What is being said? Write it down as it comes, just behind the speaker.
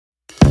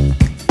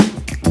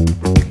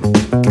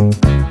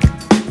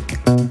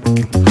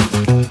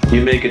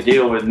make a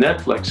deal with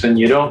Netflix, and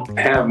you don't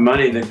have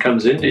money that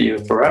comes into you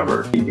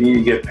forever.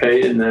 You get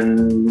paid and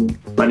then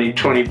money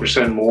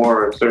 20%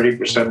 more or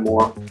 30%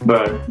 more,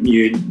 but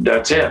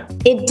that's it.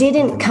 It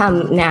didn't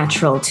come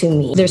natural to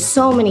me. There's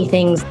so many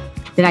things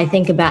that I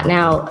think about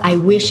now I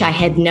wish I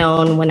had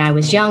known when I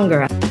was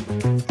younger.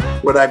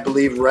 What I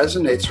believe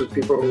resonates with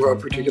people,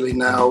 particularly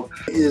now,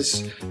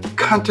 is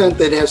content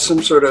that has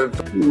some sort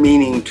of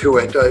meaning to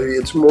it.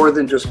 It's more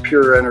than just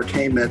pure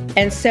entertainment.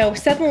 And so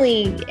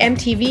suddenly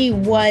MTV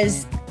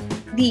was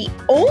the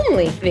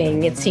only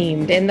thing, it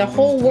seemed, in the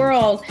whole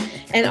world,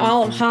 and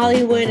all of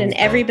Hollywood and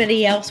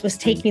everybody else was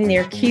taking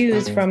their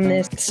cues from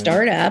this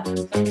startup.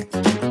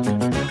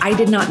 I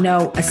did not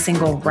know a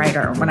single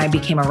writer when I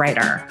became a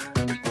writer.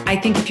 I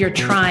think if you're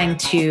trying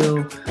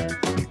to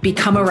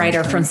become a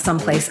writer from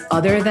someplace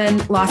other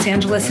than Los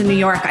Angeles and New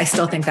York, I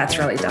still think that's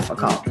really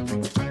difficult.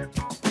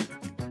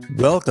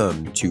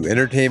 Welcome to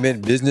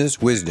Entertainment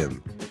Business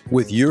Wisdom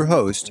with your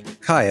host,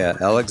 Kaya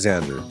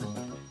Alexander.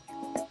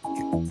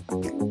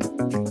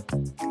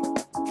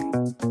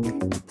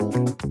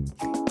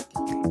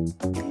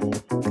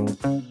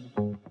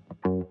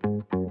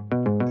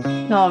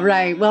 All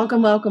right.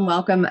 Welcome.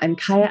 I'm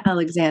Kaya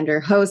Alexander,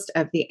 host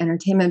of the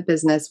Entertainment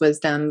Business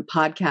Wisdom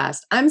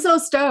podcast. I'm so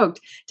stoked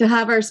to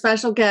have our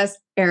special guest,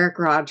 Eric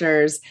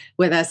Rogers,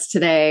 with us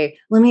today.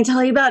 Let me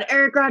tell you about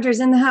Eric Rogers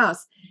in the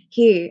house.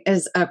 He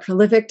is a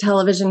prolific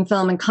television,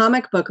 film, and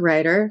comic book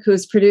writer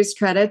whose produced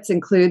credits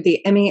include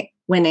the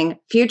Emmy-winning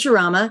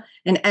Futurama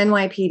and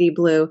NYPD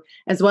Blue,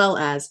 as well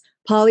as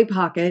Polly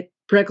Pocket,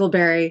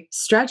 Brickleberry,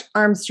 Stretch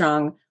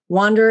Armstrong,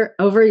 Wander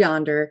Over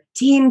Yonder,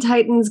 Teen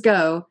Titans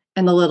Go,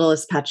 and The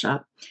Littlest Pet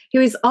Shop. He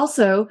was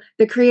also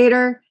the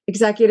creator,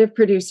 executive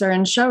producer,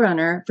 and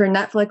showrunner for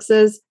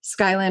Netflix's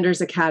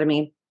Skylanders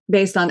Academy,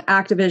 based on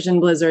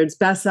Activision Blizzard's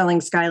best-selling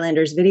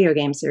Skylanders video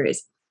game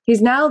series.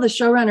 He's now the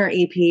showrunner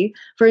EP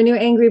for a new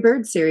Angry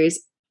Birds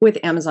series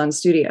with Amazon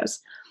Studios.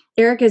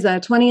 Eric is a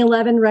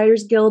 2011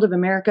 Writers Guild of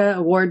America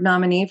Award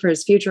nominee for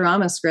his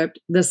Futurama script,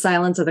 The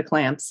Silence of the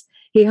Clamps.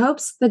 He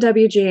hopes the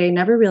WGA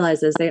never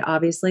realizes they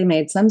obviously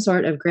made some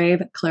sort of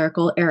grave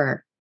clerical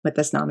error with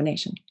this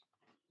nomination.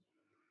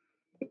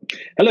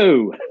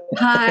 Hello.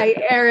 Hi,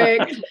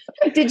 Eric.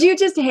 Did you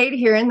just hate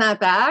hearing that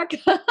back?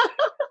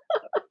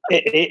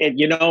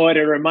 You know what?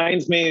 It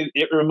reminds me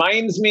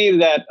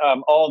that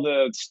all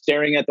the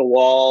staring at the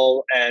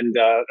wall and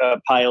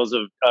piles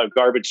of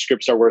garbage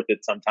scripts are worth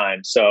it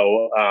sometimes.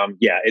 So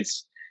yeah,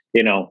 it's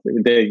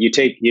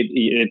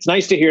it's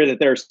nice to hear that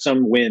there are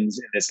some wins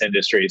in this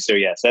industry. So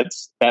yes,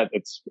 it's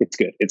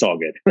good. It's all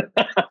good.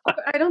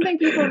 I don't think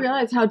people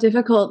realize how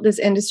difficult this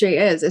industry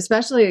is,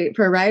 especially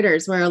for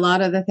writers, where a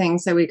lot of the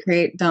things that we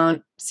create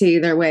don't see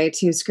their way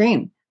to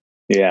screen.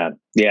 Yeah,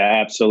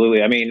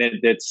 absolutely. I mean,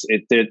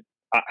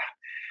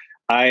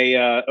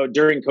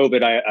 during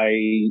COVID,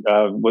 I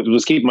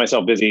was keeping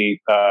myself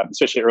busy,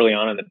 especially early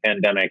on in the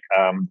pandemic,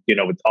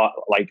 with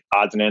like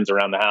odds and ends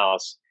around the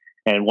house.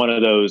 And one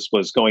of those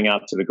was going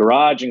out to the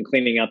garage and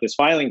cleaning out this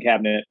filing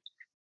cabinet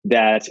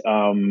that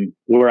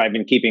where I've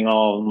been keeping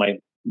all my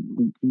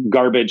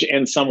garbage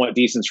and somewhat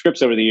decent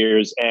scripts over the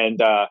years.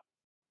 And I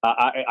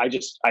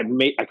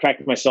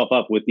cracked myself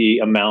up with the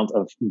amount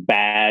of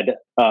bad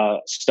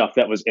stuff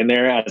that was in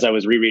there as I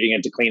was rereading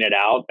it to clean it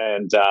out.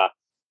 And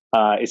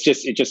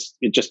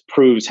it just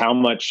proves how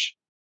much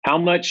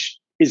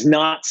is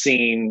not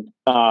seen.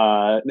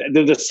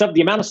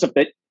 The amount of stuff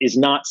that is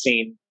not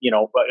seen,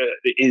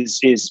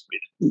 is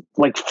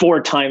like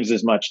 4 times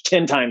as much,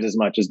 10 times as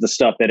much as the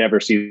stuff that ever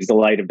sees the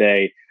light of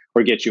day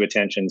or gets you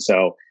attention.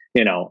 So,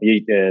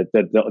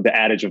 the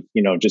adage of,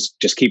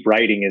 just keep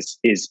writing is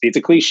it's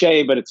a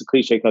cliche, but it's a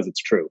cliche because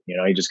it's true.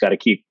 You just got to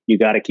keep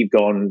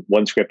going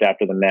one script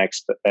after the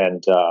next.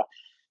 And,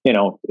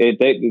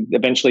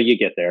 eventually you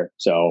get there.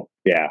 So,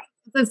 yeah.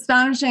 It's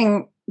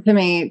astonishing to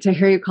me to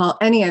hear you call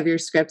any of your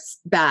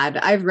scripts bad.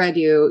 I've read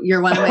you. You're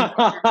one of my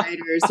favorite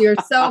writers. You're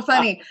so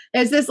funny.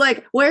 Is this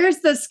like, where's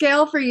the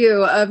scale for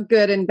you of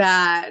good and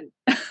bad?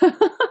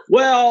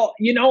 Well,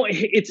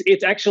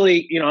 it's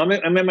actually, I'm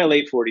in my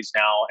late 40s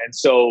now. And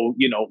so,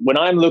 when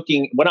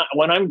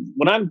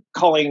I'm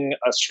calling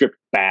a script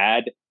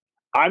bad,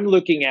 I'm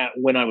looking at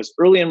when I was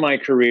early in my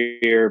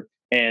career.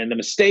 And the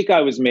mistake I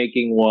was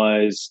making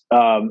was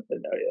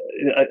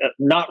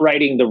not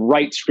writing the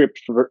right script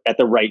at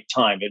the right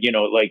time.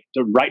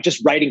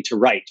 Just writing to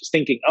write, just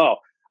thinking,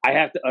 I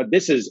have to.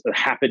 This is a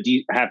half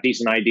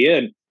decent idea,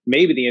 and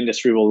maybe the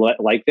industry will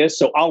like this,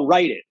 so I'll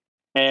write it,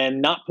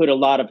 and not put a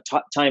lot of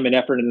time and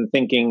effort in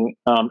thinking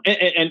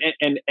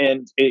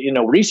and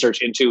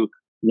research into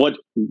what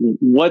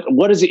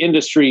is the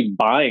industry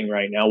buying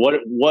right now.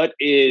 What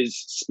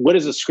is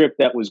a script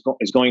that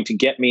is going to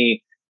get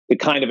me the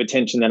kind of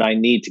attention that I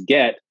need to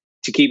get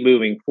to keep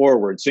moving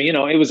forward. So,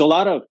 it was a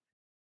lot of,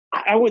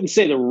 I wouldn't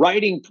say the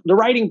writing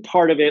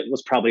part of it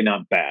was probably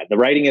not bad. The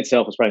writing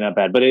itself was probably not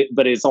bad,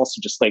 but it's also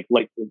just like,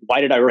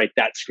 why did I write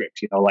that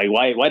script?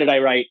 Why did I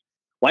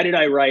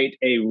write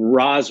a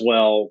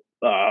Roswell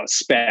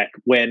spec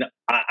when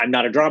I'm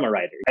not a drama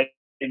writer?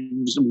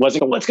 it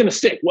wasn't what's going to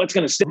stick.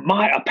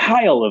 A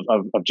pile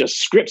of just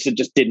scripts that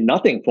just did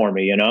nothing for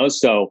me,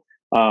 So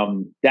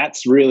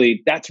that's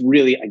really,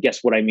 I guess,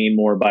 what I mean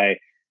more by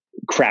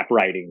crap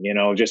writing.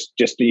 I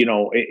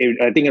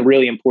think a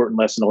really important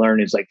lesson to learn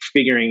is like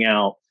figuring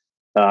out,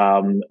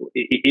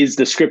 is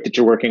the script that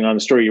you're working on,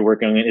 the story you're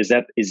working on, is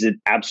it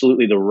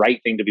absolutely the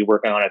right thing to be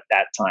working on at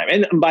that time?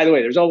 And by the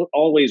way, there's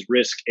always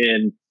risk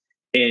in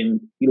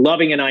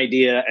loving an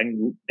idea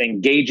and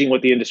engaging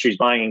what the industry's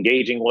buying,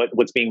 engaging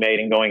what's being made,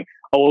 and going,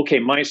 oh, okay,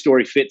 my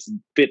story fits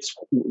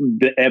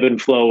the ebb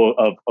and flow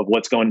of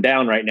what's going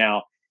down right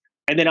now.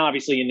 And then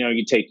obviously,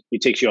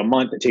 it takes you a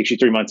month, it takes you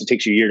 3 months, it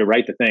takes you a year to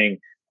write the thing,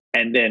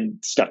 and then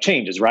stuff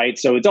changes, right?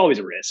 So it's always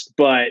a risk.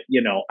 But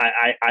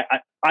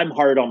I'm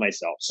hard on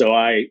myself, so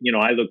I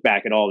look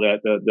back at all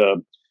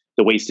the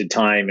wasted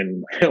time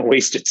and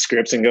wasted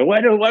scripts and go,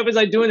 why was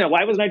I doing that?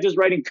 Why wasn't I just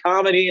writing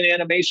comedy and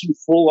animation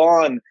full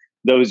on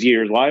those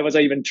years? Why was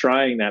I even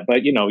trying that?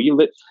 But you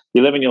live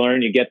and you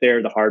learn, you get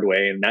there the hard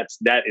way. And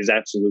that is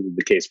absolutely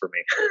the case for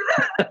me.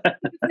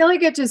 I feel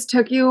like it just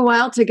took you a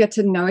while to get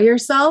to know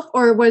yourself,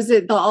 or was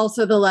it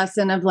also the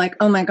lesson of like,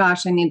 oh my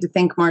gosh, I need to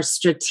think more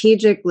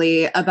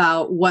strategically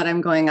about what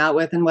I'm going out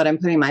with and what I'm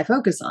putting my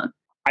focus on?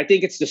 I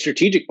think it's the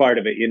strategic part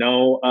of it.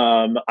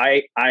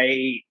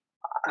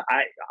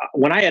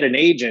 When I had an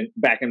agent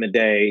back in the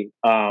day,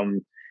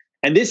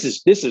 and this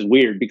is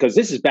weird because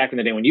this is back in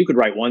the day when you could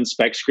write one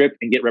spec script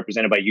and get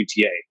represented by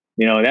UTA.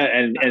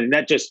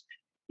 That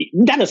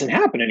doesn't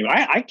happen anymore.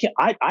 I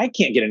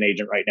can't get an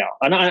agent right now,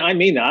 and I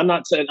mean that. I'm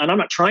not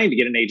trying to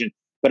get an agent,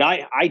 but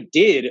I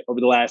did over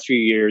the last few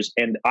years,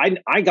 and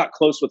I got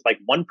close with like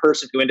one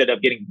person who ended up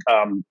getting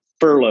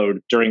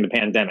furloughed during the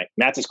pandemic.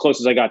 And that's as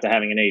close as I got to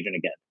having an agent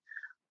again.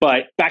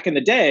 But back in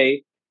the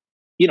day,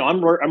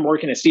 I'm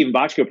working at Stephen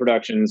Bochco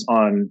Productions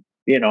on,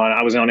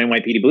 I was on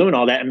NYPD Blue and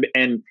all that,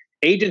 and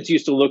agents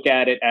used to look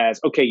at it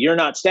as, okay, you're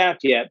not staffed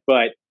yet,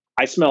 but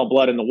I smell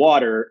blood in the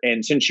water.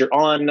 And since you're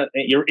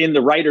in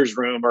the writer's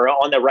room or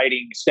on the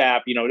writing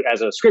staff,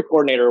 as a script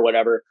coordinator or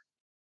whatever,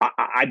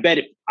 I bet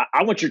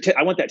I want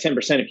that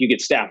 10% if you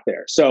get staffed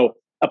there. So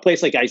a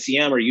place like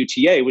ICM or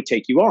UTA would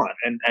take you on.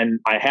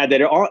 And I had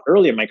that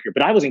early in my career,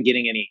 but I wasn't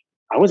getting any,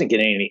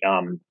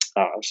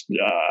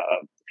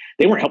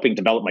 they weren't helping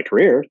develop my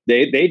career.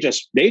 They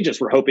just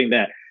were hoping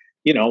that,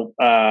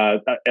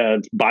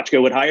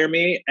 Bochco would hire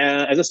me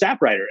as a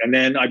staff writer, and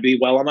then I'd be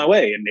well on my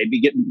way, and they'd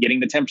be getting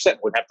the 10%.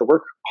 Would have to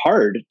work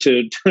hard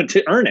to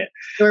earn it.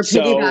 They were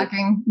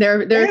piggybacking.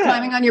 They're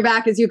climbing on your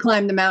back as you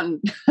climb the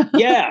mountain.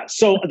 Yeah.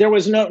 So there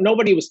was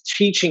nobody was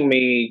teaching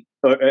me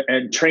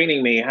and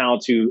training me how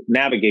to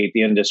navigate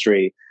the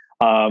industry.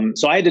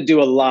 So I had to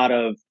do a lot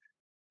of.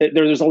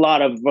 There's a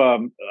lot of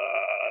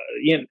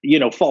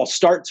false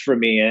starts for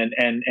me and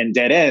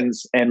dead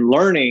ends, and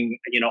learning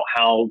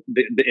how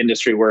the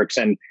industry works,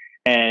 and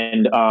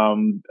it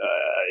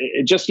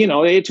just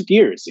it took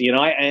years, and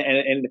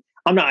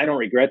I don't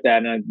regret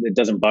that, and it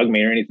doesn't bug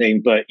me or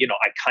anything, but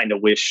I kind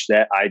of wish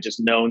that I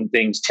just known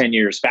things 10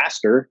 years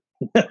faster.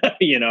 That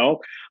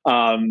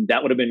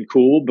would have been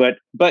cool, but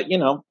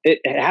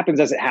it happens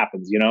as it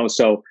happens,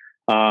 so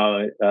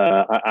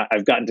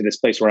I've gotten to this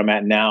place where I'm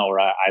at now where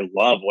I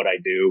love what I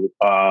do.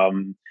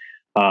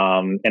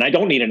 And I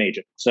don't need an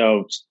agent.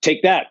 So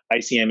take that,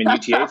 ICM and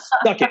UTA.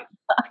 Suck it.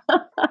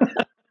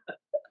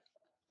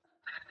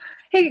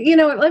 Hey,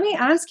 let me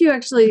ask you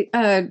actually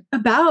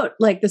about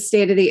like the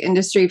state of the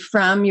industry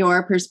from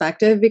your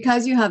perspective,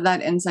 because you have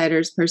that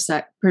insider's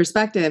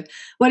perspective.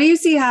 What do you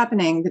see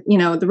happening?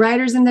 The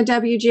writers in the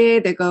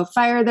WGA, they go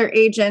fire their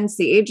agents.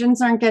 The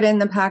agents aren't getting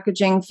the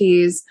packaging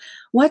fees.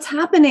 What's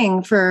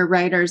happening for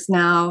writers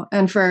now,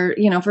 and for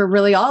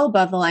really all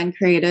above the line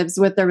creatives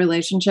with their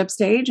relationships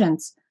to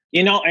agents?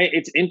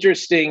 It's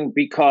interesting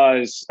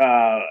because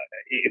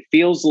it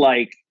feels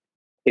like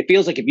if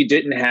you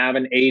didn't have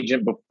an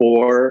agent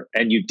before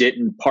and you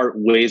didn't part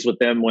ways with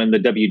them when the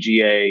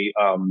WGA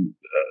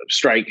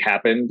strike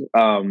happened,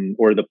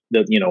 or the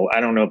I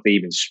don't know if they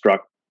even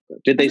struck.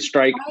 Did they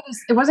strike?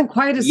 It wasn't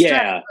quite a strike,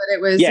 but it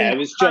was. Yeah, it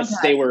was just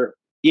they were.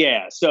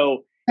 Yeah,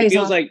 so it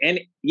feels like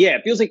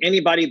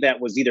anybody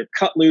that was either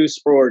cut loose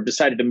or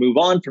decided to move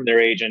on from their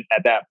agent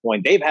at that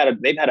point, they've had a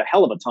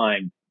hell of a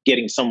time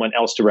getting someone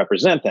else to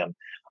represent them.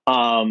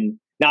 Now,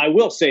 I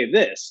will say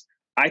this.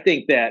 I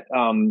think that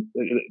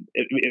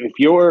if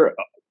you're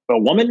a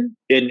woman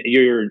and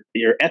you're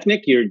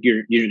ethnic, you're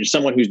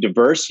someone who's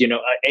diverse,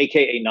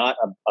 AKA not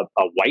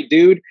a white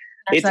dude,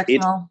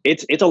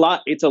 it's a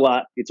lot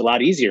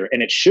easier,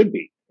 and it should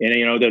be.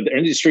 And the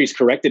industry's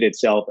corrected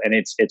itself, and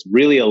it's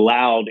really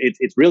allowed.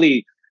 It's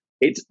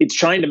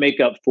trying to make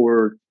up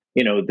for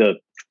the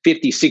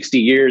 50, 60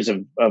 years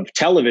of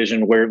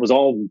television where it was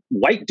all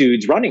white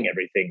dudes running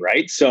everything,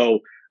 right? So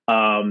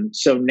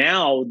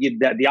now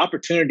the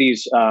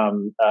opportunities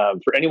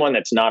for anyone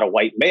that's not a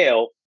white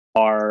male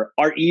are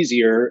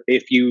easier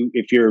if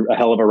you're a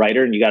hell of a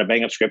writer and you got a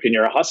bang up script and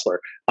you're a hustler.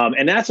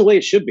 And that's the way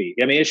it should be.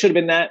 I mean, it should have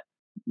been that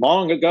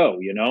long ago.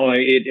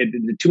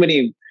 Too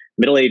many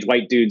middle-aged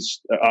white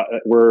dudes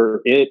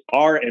were in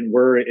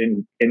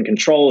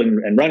control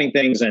and running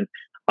things. And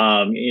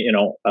I'm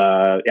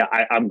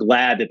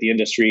glad that the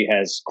industry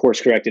has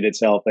course corrected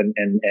itself, and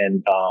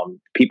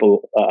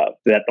people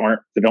that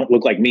don't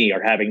look like me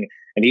are having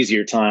an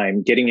easier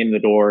time getting in the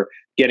door,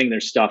 getting their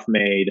stuff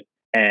made,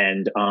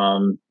 and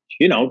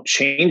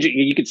changing.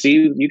 You could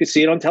see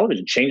it on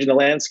television, changing the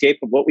landscape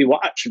of what we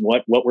watch and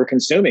what we're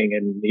consuming,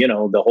 and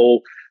the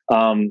whole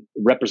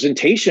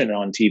representation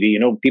on TV.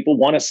 People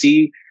want to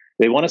see.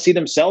 They want to see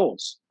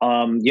themselves,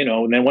 and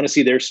they want to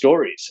see their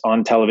stories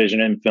on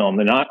television and film.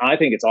 And I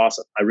think it's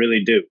awesome. I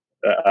really do.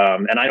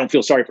 And I don't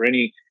feel sorry for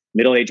any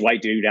middle-aged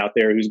white dude out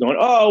there who's going,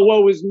 "Oh,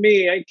 woe is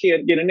me. I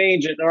can't get an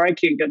agent, or I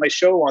can't get my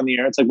show on the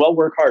air." It's like, well,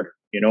 work harder.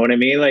 You know what I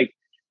mean? Like,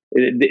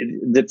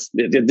 this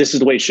is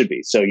the way it should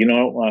be. So,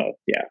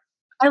 yeah.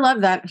 I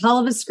love that. Hell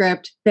of a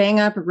script, bang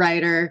up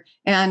writer,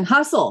 and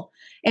hustle.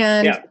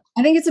 And yeah.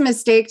 I think it's a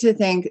mistake to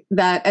think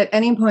that at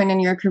any point in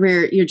your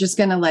career, you're just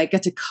going to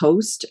get to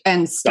coast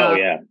and stop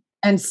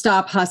and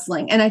stop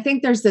hustling. And I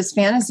think there's this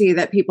fantasy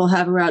that people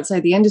have who are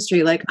outside the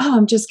industry, like, oh,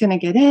 I'm just going to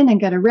get in and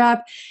get a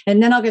rep,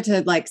 and then I'll get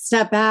to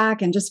step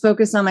back and just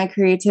focus on my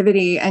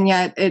creativity. And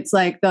yet it's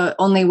like the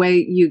only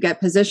way you get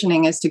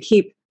positioning is to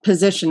keep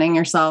positioning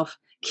yourself,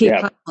 keep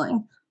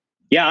hustling.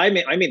 Yeah, I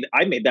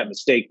made that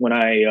mistake when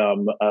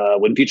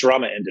when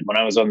Futurama ended, when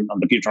I was on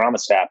the Futurama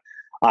staff.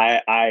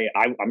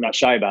 I'm not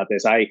shy about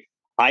this. I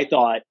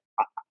thought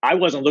I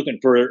wasn't looking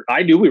for.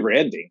 I knew we were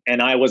ending,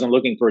 and I wasn't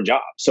looking for a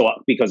job. So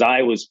because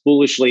I was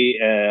foolishly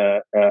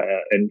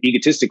and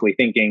egotistically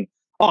thinking,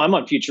 oh, I'm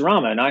on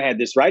Futurama, and I had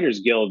this Writers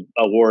Guild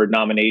Award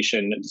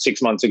nomination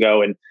 6 months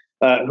ago, and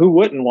who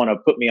wouldn't want to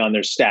put me on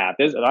their staff?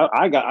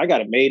 I got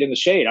it made in the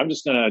shade. I'm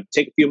just going to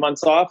take a few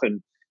months off,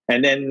 and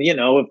then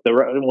if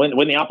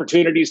when the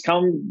opportunities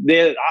come,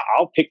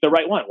 I'll pick the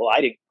right one. Well,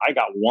 I didn't. I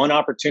got one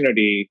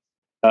opportunity.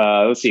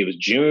 Let's see, it was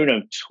June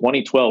of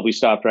 2012 we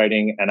stopped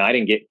writing, and I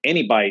didn't get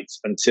any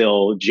bites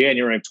until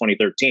January of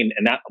 2013,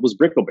 and that was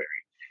Brickleberry.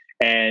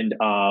 And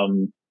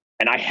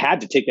I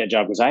had to take that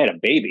job because I had a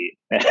baby.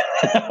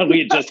 We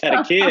had just had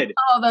a kid.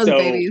 Oh, those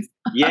babies.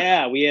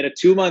 Yeah, we had a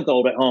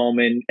 2-month-old at home,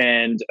 and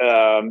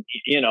I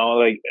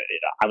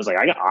was like,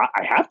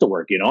 I have to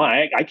work.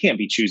 I can't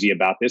be choosy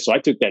about this, so I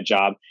took that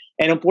job.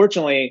 And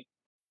unfortunately,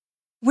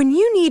 when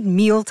you need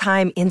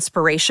mealtime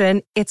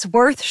inspiration, it's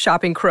worth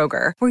shopping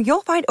Kroger, where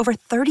you'll find over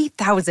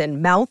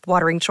 30,000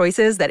 mouth-watering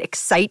choices that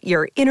excite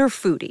your inner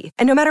foodie.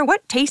 And no matter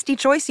what tasty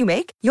choice you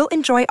make, you'll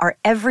enjoy our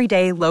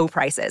everyday low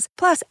prices,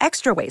 plus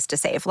extra ways to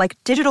save, like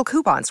digital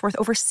coupons worth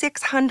over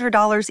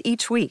 $600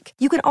 each week.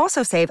 You can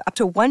also save up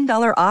to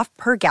 $1 off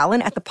per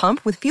gallon at the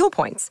pump with fuel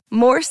points.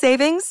 More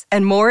savings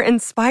and more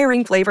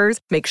inspiring flavors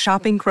make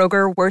shopping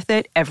Kroger worth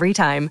it every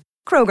time.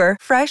 Kroger,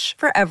 fresh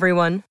for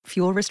everyone.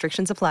 Fuel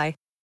restrictions apply.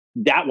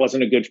 That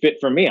wasn't a good fit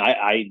for me.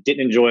 I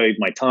didn't enjoy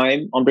my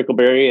time on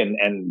Brickleberry, and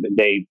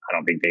I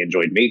don't think they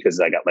enjoyed me because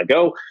I got let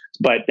go.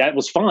 But that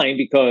was fine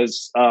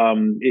because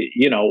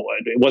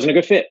it wasn't a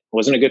good fit. It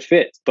wasn't a good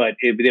fit. But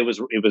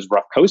it was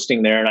rough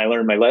coasting there, and I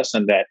learned my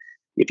lesson that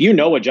if you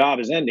know a job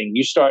is ending,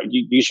 you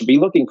should be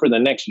looking for the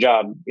next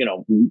job,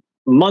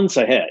 months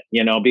ahead.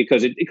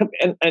 Because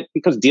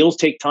because deals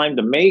take time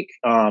to make.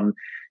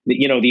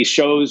 These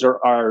shows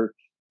are.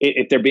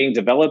 If they're being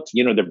developed,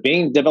 they're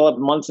being developed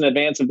months in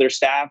advance of their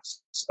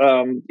staffs,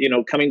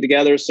 coming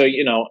together. So,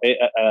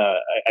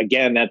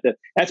 again,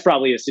 that's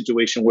probably a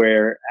situation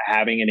where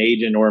having an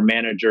agent or a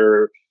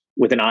manager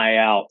with an eye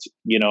out,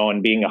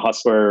 and being a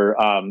hustler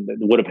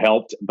would have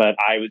helped. But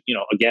I was,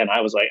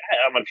 I was like, hey,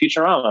 I'm on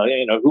Futurama.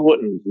 Who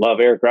wouldn't love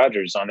Eric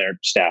Rogers on their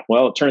staff?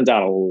 Well, it turns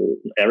out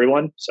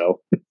everyone.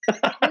 So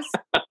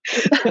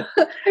it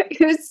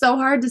was so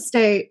hard to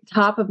stay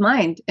top of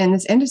mind in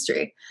this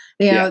industry.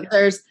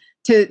 There's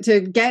to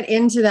get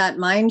into that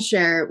mind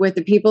share with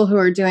the people who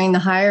are doing the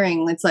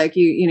hiring. It's like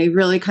you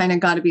really kind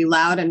of got to be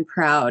loud and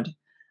proud.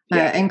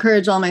 I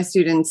encourage all my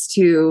students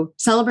to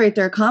celebrate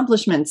their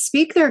accomplishments,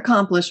 speak their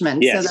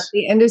accomplishments, so that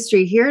the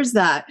industry hears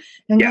that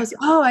and goes,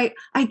 oh, I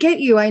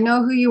get you. I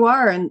know who you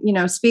are. And,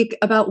 speak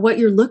about what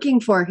you're looking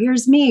for.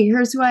 Here's me.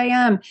 Here's who I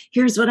am.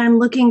 Here's what I'm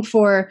looking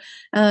for.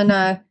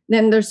 And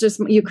then there's just,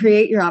 you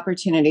create your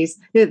opportunities.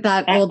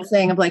 That old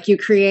saying of you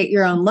create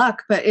your own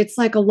luck, but it's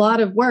a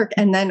lot of work.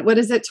 And then what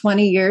is it,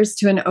 20 years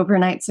to an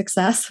overnight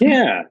success?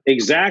 Yeah,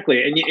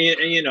 exactly. And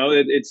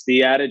it's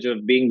the adage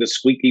of being the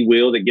squeaky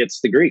wheel that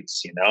gets the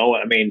grease.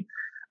 I mean,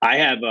 I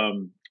have,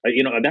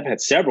 I've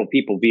had several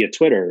people via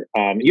Twitter.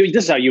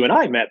 This is how you and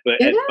I met, but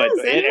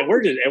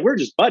we're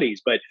just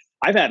buddies. But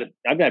I've had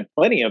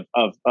plenty of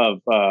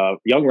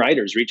young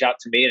writers reach out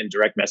to me and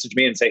direct message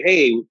me and say,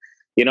 hey,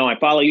 I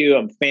follow you.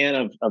 I'm a fan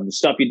of the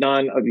stuff you've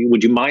done.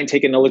 Would you mind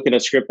taking a look at a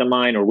script of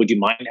mine, or would you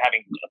mind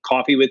having a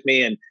coffee with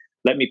me and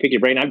let me pick your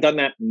brain? I've done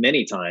that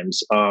many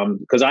times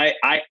because I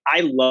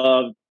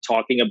love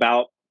talking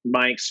about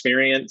my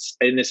experience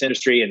in this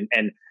industry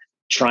and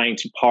trying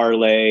to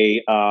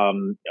parlay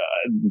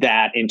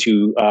that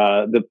into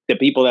the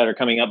people that are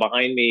coming up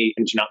behind me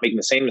and to not making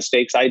the same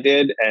mistakes I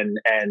did, and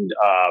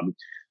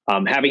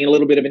having a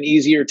little bit of an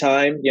easier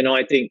time.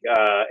 I think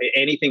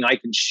anything I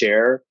can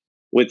share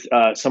with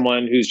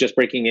someone who's just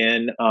breaking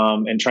in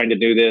and trying to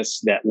do this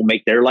that will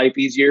make their life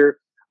easier.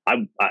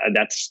 I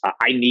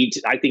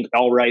think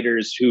all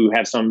writers who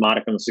have some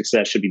modicum of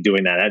success should be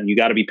doing that. You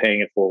got to be paying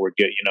it forward.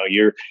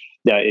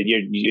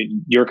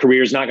 Your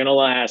career is not going to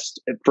last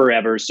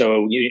forever,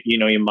 so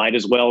you might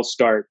as well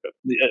start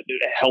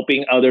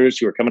helping others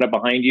who are coming up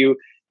behind you.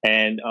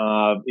 And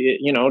I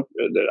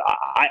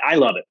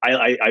love it.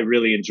 I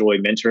really enjoy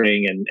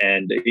mentoring,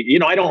 and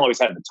I don't always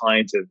have the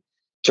time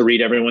to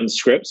read everyone's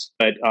scripts,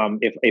 but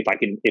if I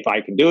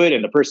can do it,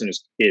 and the person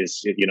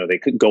is they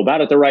could go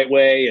about it the right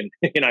way,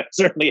 and I've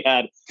certainly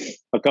had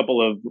a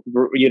couple of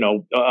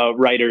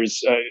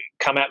writers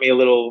come at me a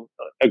little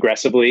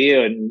aggressively,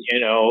 and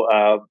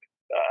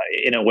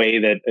in a way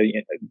that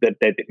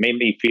made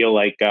me feel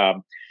like I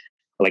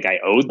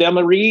owed them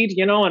a read,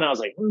 and I was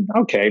like,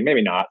 okay,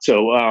 maybe not.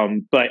 So,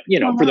 but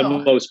for the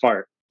most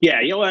part,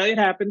 yeah, it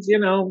happens.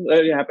 It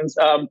happens.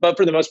 But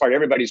for the most part,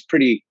 everybody's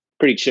pretty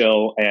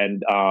chill,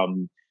 and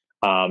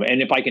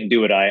if I can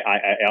do it, I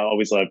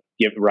always love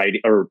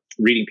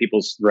reading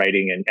people's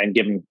writing and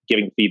giving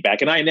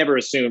feedback. And I never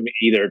assume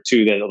either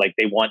too that like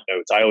they want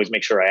notes. I always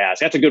make sure I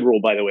ask. That's a good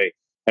rule, by the way,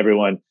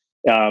 everyone.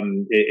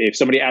 If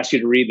somebody asks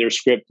you to read their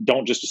script,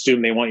 don't just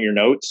assume they want your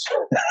notes.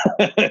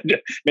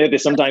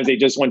 Sometimes they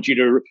just want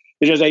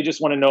they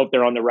just want to know if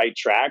they're on the right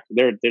track.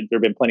 There've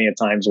been plenty of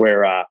times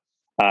where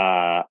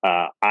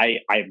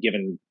I've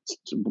given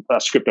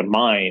a script of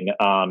mine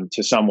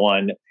to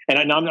someone, and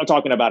I'm not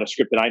talking about a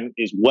script that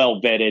is well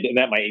vetted and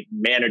that my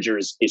manager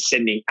is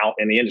sending out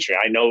in the industry.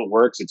 I know it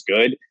works, it's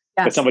good,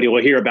 but somebody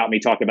will hear about me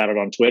talking about it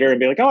on Twitter and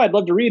be like, "Oh, I'd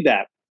love to read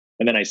that,"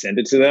 and then I send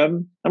it to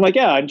them. I'm like,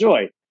 "Yeah,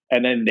 enjoy."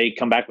 And then they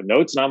come back with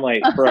notes, and I'm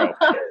like, bro,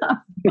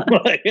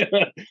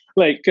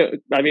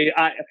 I mean,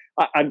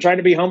 I'm trying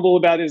to be humble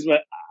about this,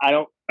 but I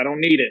don't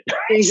need it.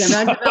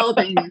 I'm not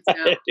developing this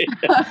now.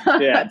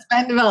 Yeah, it's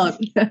been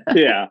developed.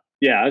 yeah.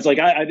 It's like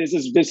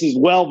this is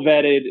well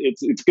vetted.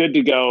 It's good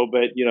to go,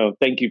 but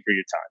thank you for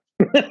your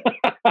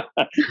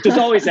time. Just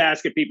always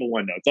ask if people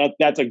want notes.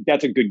 That's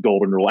a good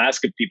golden rule.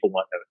 Ask if people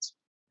want notes.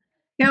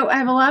 I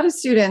have a lot of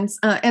students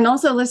and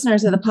also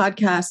listeners of the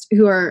podcast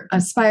who are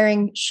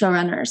aspiring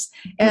showrunners.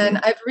 And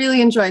I've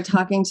really enjoyed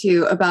talking to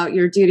you about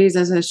your duties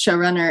as a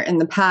showrunner in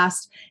the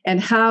past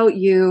and how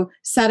you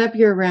set up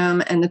your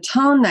room and the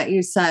tone that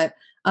you set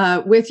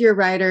with your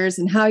writers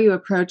and how you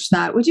approach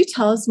that. Would you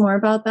tell us more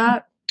about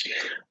that?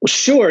 Well,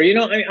 sure.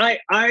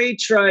 I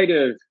try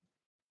to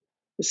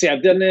see.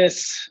 I've done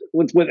this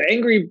with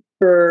Angry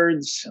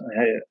Birds.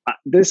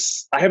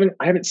 I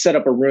haven't set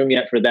up a room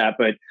yet for that,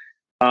 but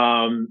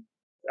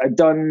I've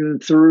done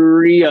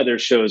 3 other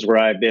shows where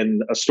I've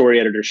been a story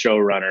editor,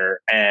 showrunner,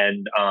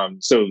 and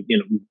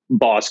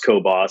boss,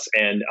 co-boss.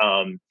 And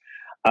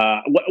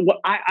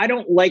I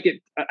don't like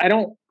it. I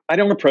don't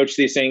approach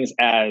these things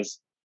as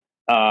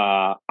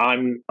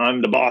I'm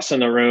the boss in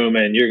the room,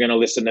 and you're going to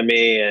listen to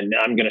me, and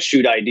I'm going to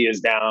shoot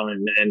ideas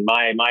down, and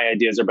my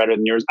ideas are better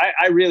than yours.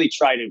 I really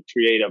try to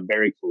create a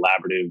very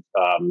collaborative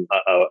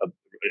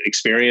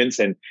experience,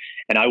 and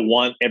I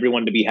want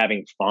everyone to be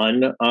having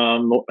fun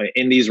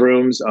in these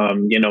rooms.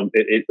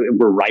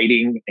 We're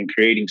writing and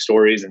creating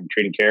stories and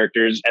creating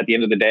characters at the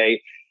end of the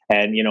day.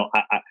 And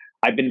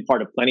I've been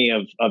part of plenty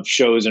of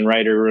shows and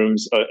writer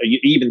rooms,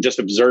 even just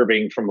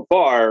observing from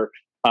afar,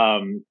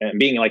 and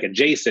being like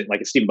adjacent, like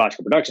a Stephen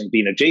Bochco Productions,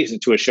 being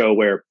adjacent to a show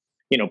where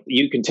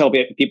you can tell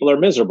people are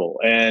miserable,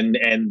 and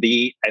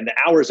the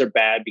hours are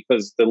bad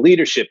because the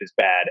leadership is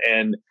bad,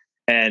 and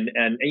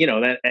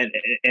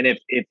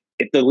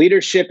if the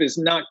leadership is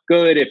not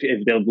good, if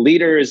the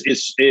leader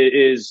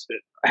is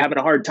having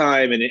a hard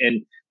time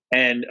and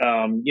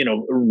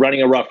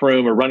running a rough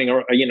room or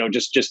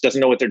just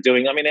doesn't know what they're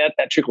doing, I mean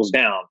that trickles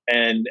down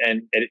and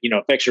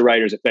affects your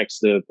writers, affects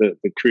the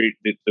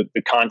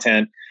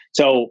content.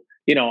 So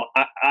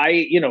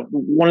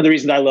one of the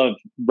reasons I love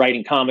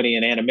writing comedy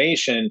and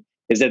animation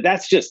is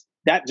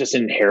that just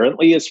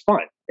inherently is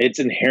fun. It's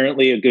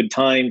inherently a good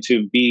time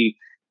to be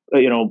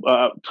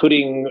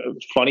putting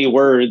funny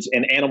words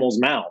in animals'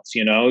 mouths,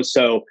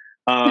 so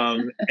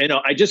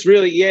I just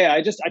really,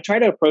 I try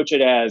to approach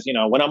it as,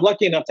 when I'm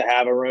lucky enough to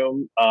have a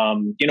room,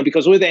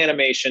 because with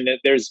animation,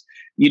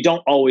 you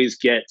don't always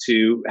get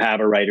to have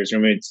a writer's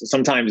room.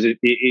 Sometimes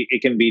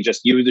it can be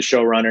just you, the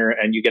showrunner,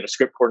 and you get a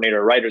script coordinator,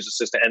 a writer's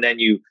assistant, and then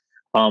you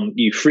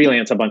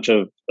freelance a bunch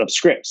of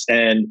scripts.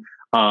 And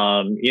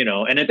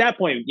at that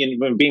point,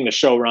 when being the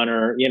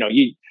showrunner,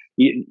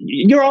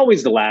 you're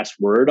always the last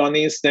word on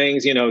these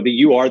things.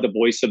 You are the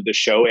voice of the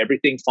show.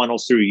 Everything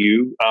funnels through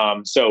you.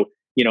 So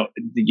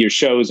your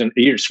shows and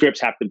your scripts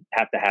have to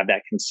have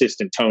that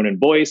consistent tone and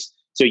voice.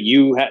 So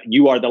you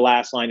are the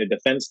last line of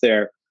defense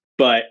there.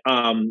 But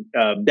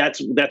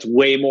that's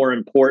way more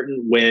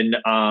important when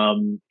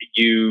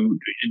you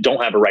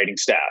don't have a writing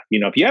staff.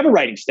 If you have a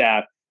writing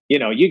staff, you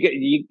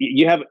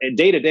have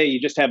day to day. You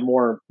just have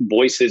more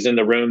voices in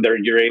the room that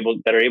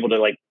are able to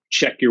like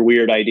check your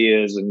weird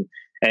ideas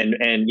and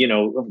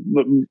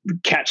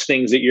catch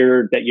things that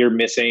you're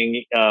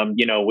missing.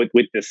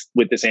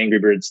 With this Angry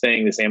Birds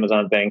thing, this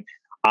Amazon thing,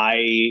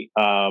 I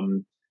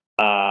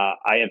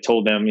have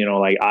told them,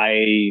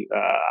 I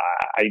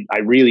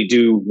really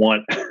do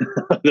want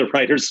the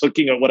writers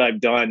looking at what I've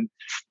done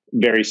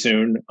very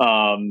soon,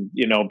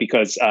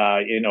 because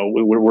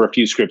we're a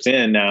few scripts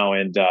in now,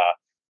 and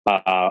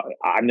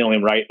I'm the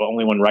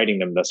only one writing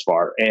them thus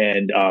far.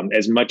 And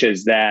as much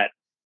as that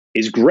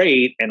is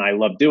great, and I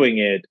love doing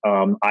it,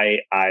 I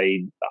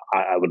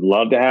would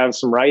love to have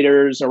some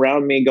writers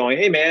around me going,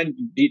 "Hey, man,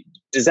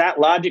 does that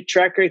logic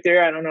track right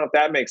there? I don't know if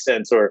that makes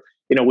sense," or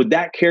would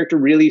that character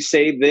really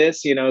say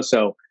this?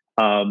 So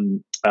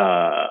having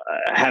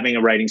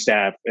a writing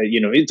staff,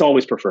 it's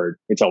always preferred.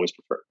 It's always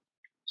preferred.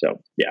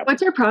 So, yeah.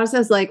 What's your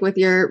process like with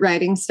your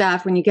writing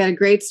staff when you get a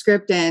great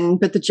script in,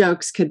 but the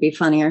jokes could be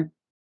funnier?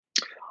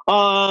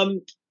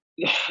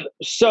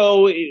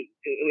 So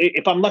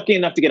if I'm lucky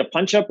enough to get a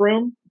punch-up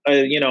room,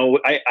 I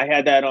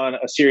had that on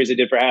a series I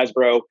did for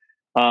Hasbro,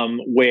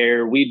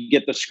 where we'd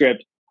get the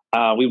script,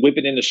 we whip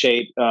it into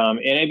shape,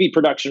 and it'd be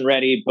production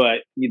ready,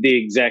 but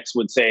the execs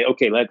would say,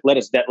 "Okay,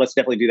 let's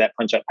definitely do that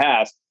punch-up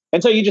pass."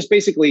 And so you just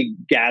basically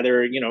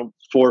gather,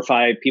 4 or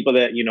 5 people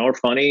that are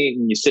funny,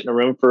 and you sit in a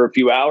room for a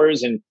few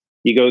hours and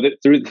you go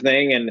through the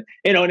thing, and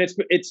and it's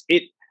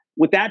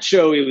with that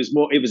show, it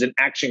was an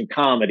action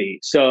comedy,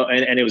 so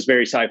and it was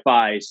very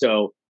sci-fi,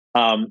 so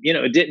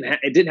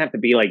it didn't have to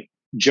be like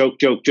joke,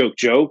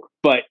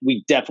 but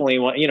we definitely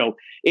want,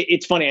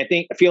 it's funny. I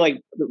feel like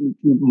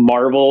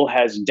Marvel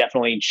has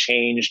definitely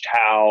changed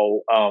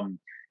how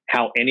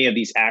any of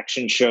these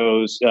action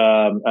shows,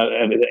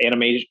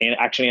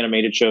 action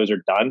animated shows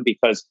are done,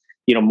 because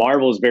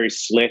Marvel is very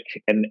slick,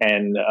 and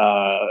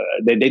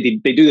they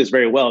do this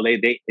very well.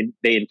 They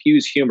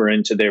infuse humor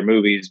into their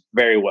movies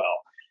very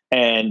well,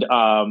 and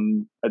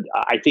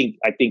I think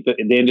that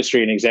the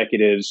industry and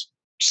executives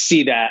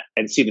see that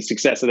and see the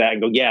success of that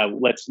and go, yeah,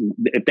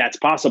 if that's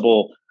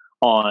possible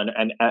on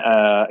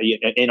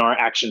in our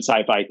action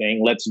sci-fi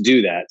thing, let's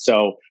do that.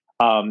 So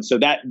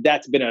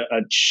that's been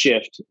a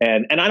shift,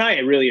 and I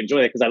really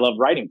enjoy that because I love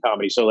writing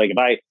comedy. So like if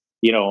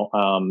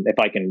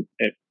I can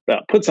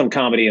put some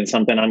comedy in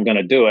something, I'm going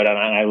to do it, and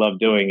I love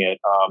doing it.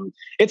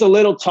 It's a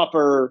little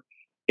tougher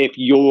if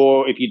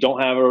you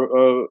don't have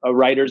a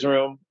writer's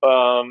room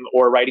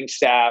or a writing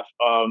staff.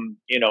 I've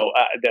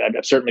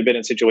certainly been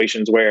in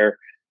situations where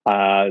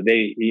I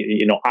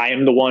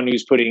am the one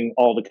who's putting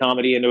all the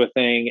comedy into a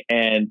thing,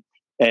 and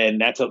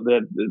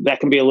that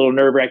can be a little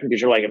nerve-wracking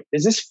because you're like,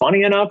 is this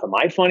funny enough? Am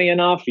I funny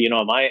enough?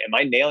 Am I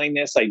nailing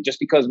this? Like, just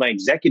because my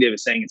executive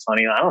is saying it's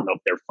funny, I don't know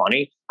if they're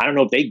funny. I don't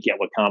know if they get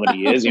what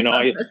comedy is.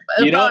 Not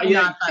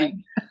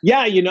funny.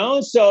 Yeah,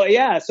 So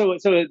yeah, so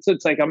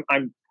it's like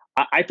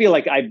I feel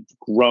like I've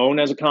grown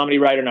as a comedy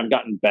writer and I've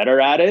gotten better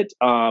at it.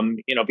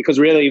 Because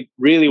really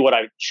what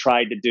I've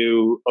tried to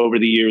do over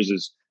the years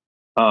is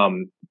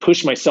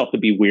push myself to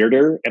be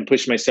weirder and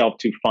push myself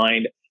to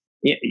find,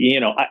 if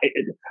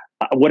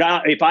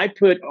I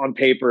put on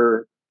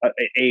paper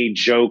a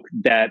joke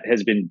that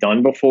has been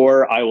done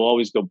before, I will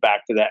always go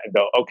back to that and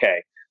go,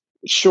 okay,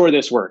 sure,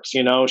 this works,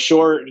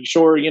 sure,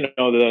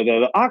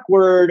 the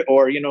awkward,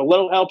 or,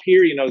 little help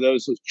here,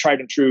 those tried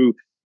and true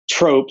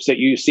tropes that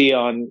you see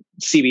on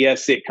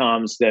CBS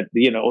sitcoms that,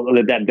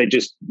 that they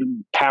just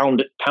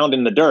pound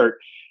in the dirt,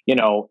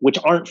 which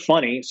aren't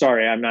funny.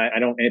 Sorry, I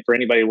don't, for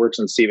anybody who works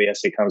on CBS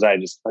sitcoms,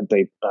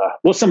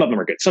 some of them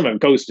are good. Some of them,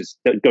 Ghost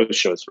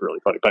shows are really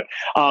funny, but,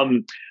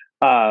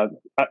 I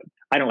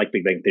don't like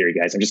Big Bang Theory,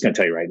 guys. I'm just going to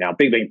tell you right now,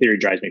 Big Bang Theory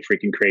drives me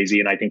freaking crazy,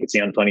 and I think it's the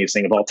unfunniest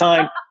thing of all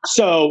time.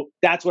 So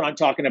that's what I'm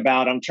talking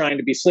about. I'm trying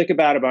to be slick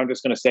about it, but I'm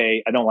just going to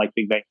say I don't like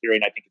Big Bang Theory,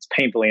 and I think it's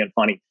painfully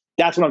unfunny.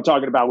 That's what I'm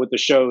talking about with the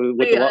show,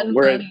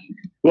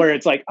 where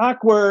it's like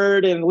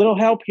awkward and a little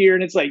help here,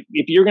 and it's like,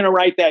 if you're going to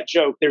write that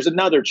joke, there's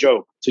another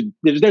joke.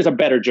 There's a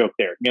better joke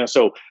there,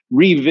 so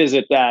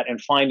revisit that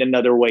and find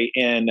another way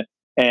in.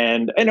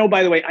 And oh,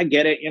 by the way, I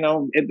get it.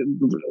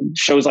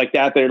 Shows like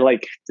that, they're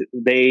like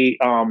they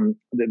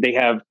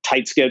have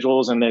tight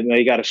schedules and then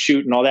they got to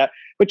shoot and all that.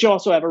 But you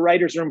also have a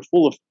writer's room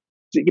full of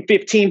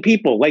 15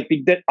 people. Like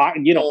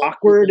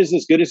awkward is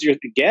as good as it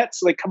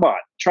gets. Like, come on,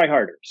 try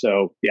harder.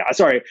 So yeah,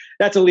 sorry,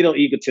 that's a little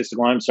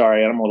egotistical. I'm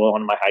sorry, I'm a little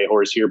on my high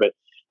horse here, but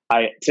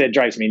it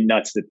drives me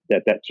nuts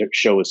that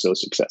show is so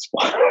successful.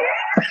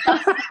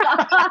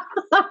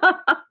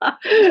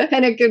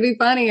 And it could be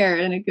funnier,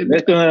 and it could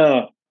be.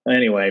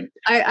 Anyway,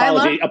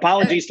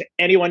 apologies to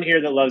anyone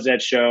here that loves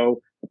that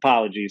show.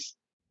 Apologies.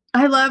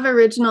 I love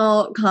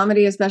original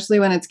comedy, especially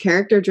when it's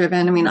character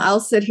driven. I mean,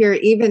 I'll sit here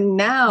even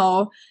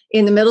now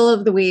in the middle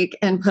of the week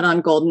and put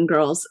on Golden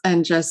Girls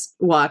and just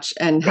watch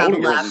and have a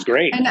laugh. Is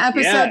great. An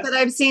episode that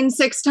I've seen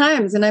 6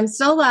 times and I'm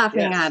still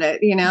laughing at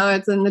it.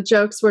 And the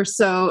jokes were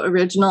so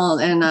original.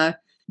 And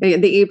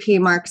the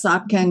EP, Mark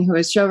Sopkin, who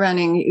was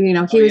showrunning,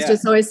 he was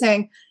just always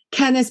saying,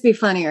 can this be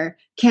funnier?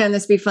 Can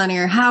this be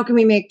funnier? How can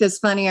we make this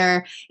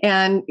funnier?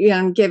 And,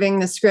 giving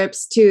the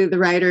scripts to the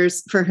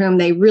writers for whom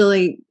they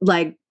really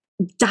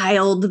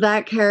dialed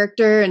that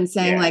character and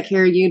saying like,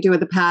 here, you do with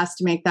the past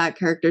to make that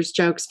character's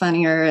jokes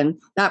funnier. And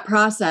that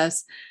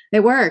process,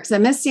 it works. I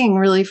miss seeing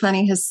really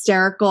funny,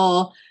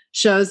 hysterical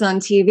shows on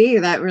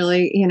TV that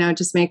really,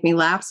 just make me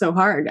laugh so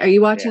hard. Are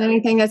you watching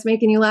anything that's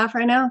making you laugh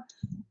right now?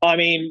 I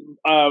mean,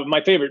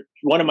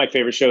 one of my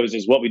favorite shows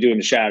is What We Do in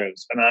the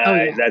Shadows. And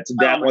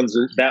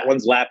that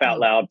one's laugh out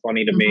loud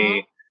funny to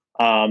me.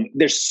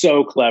 They're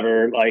so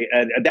clever. Like,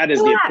 that is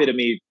the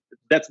epitome.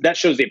 That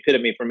shows the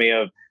epitome for me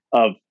of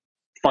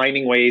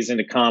finding ways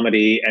into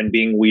comedy and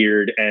being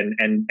weird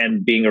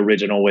and being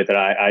original with it.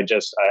 I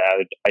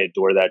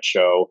adore that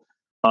show.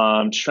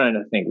 I'm trying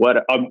to think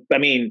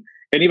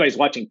anybody's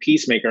watching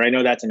Peacemaker, I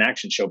know that's an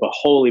action show, but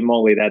holy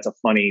moly, that's a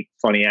funny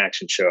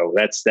action show.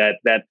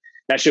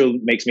 That show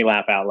makes me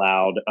laugh out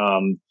loud.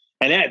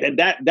 And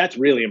that's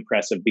really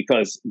impressive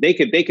because they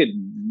could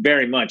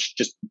very much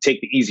just take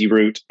the easy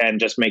route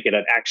and just make it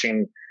an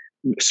action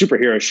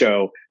superhero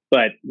show.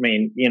 But I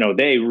mean,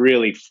 they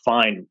really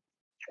find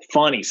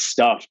funny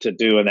stuff to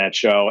do in that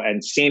show.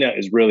 And Cena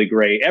is really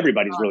great.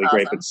 Everybody's really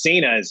great, but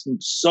Cena is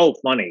so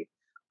funny.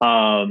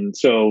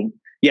 So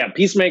yeah,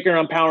 Peacemaker,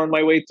 I'm powering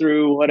my way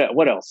through.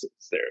 What else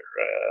is there?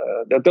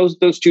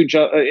 Those two,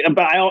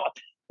 but I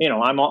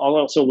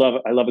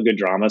love a good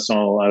drama.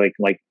 So I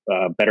like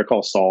Better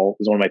Call Saul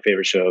is one of my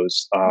favorite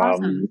shows.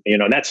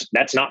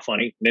 That's not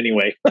funny in any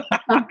way,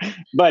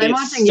 but I'm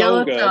watching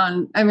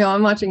Yellowstone. Good.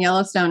 I'm watching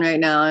Yellowstone right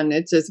now, and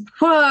it's just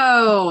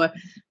whoa!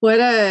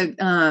 What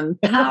a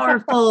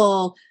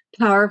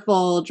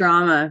powerful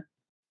drama.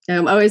 I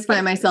always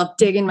find myself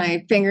digging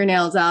my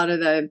fingernails out of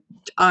the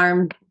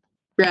arm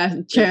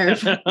chair.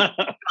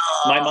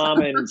 My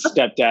mom and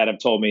stepdad have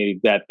told me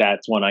that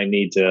that's one I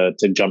need to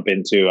jump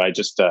into.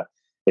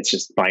 It's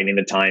just finding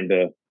the time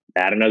to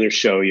add another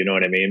show. You know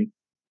what I mean?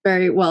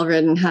 Very well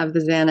written. Have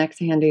the Xanax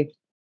handy.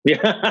 Yeah,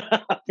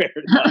 fair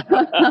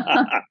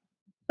enough.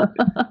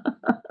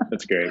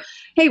 That's great.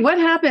 Hey, what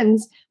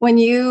happens when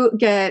you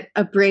get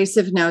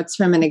abrasive notes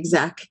from an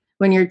exec?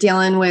 When you're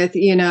dealing with,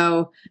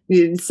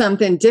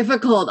 something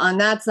difficult on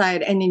that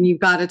side, and then you've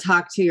got to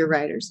talk to your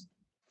writers?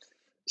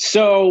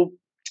 So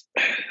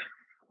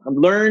I've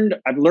learned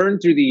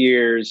through the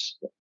years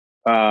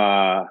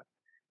not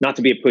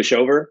to be a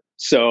pushover.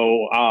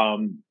 So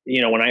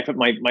when I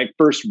my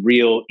first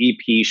real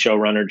EP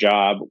showrunner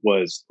job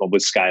was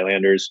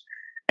Skylanders,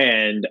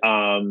 and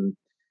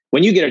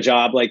when you get a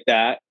job like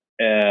that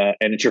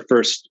and it's your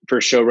first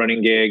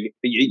showrunning gig,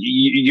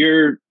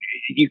 you're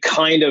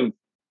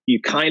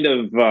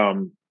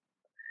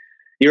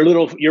a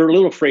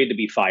little afraid to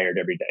be fired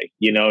every day.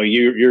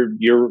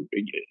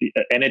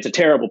 And it's a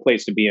terrible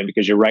place to be in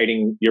because you're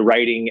writing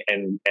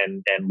and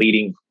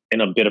leading in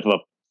a bit of a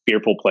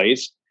fearful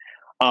place.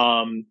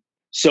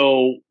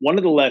 So one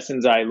of the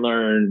lessons I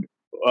learned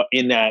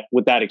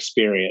with that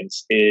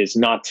experience is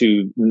not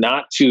to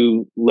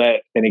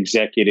let an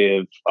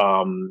executive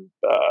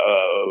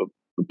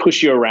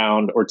push you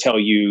around or tell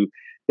you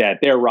that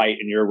they're right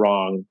and you're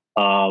wrong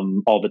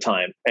all the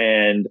time.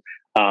 And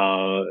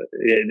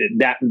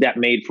that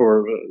made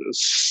for a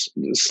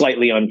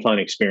slightly unfun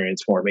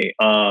experience for me.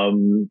 I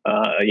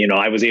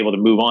was able to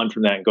move on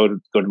from that and go to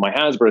my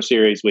Hasbro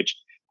series, which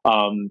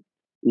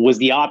was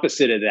the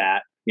opposite of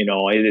that.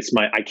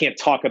 I can't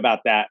talk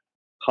about that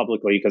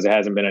publicly because it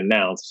hasn't been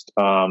announced.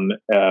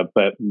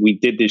 But we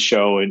did this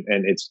show and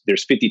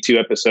there's 52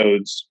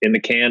 episodes in the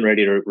can,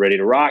 ready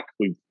to rock.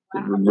 We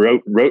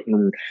wrote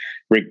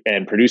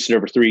and produced it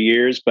over 3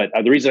 years. But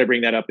the reason I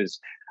bring that up is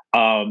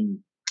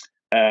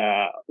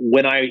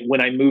when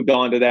I moved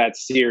on to that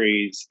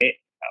series,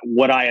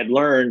 what I had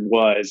learned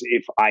was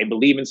if I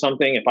believe in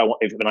something, if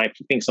I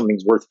think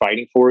something's worth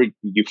fighting for,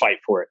 you fight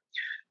for it.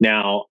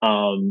 Now,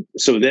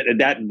 so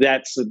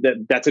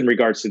that's in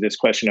regards to this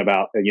question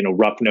about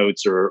rough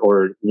notes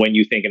or when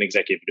you think an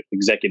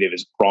executive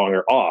is wrong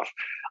or off.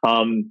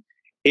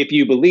 If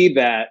you believe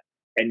that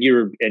and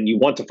you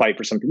want to fight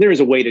for something, there is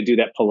a way to do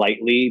that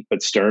politely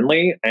but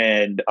sternly,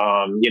 and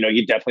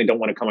you definitely don't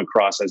want to come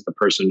across as the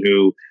person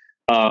who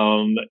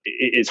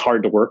is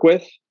hard to work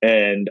with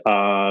and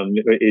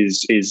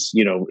is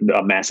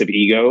a massive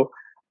ego.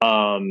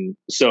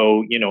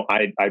 So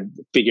I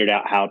figured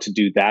out how to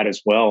do that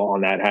as well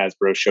on that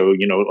Hasbro show.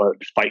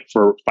 Fight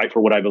for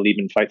what I believe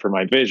in, fight for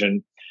my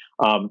vision,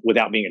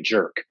 without being a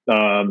jerk.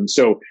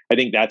 So I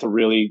think that's a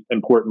really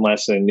important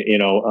lesson.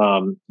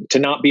 To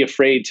not be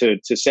afraid to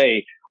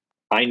say,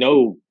 I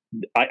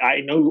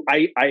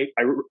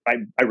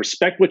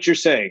respect what you're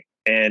saying,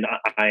 and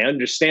I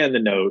understand the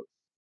note,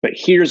 but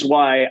here's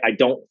why I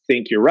don't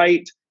think you're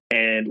right,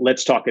 and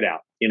let's talk it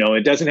out.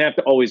 It doesn't have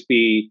to always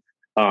be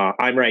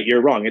I'm right,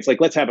 you're wrong. It's like,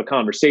 let's have a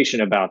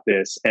conversation about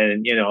this,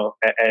 and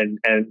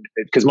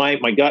because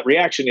my gut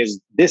reaction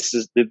is this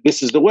is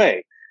the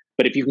way.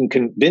 But if you can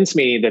convince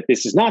me that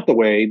this is not the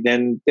way,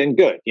 then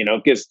good.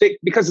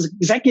 Because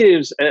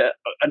executives,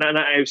 and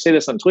I say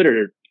this on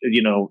Twitter,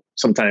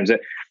 sometimes that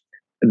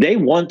they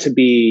want to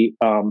be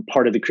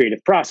part of the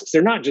creative process.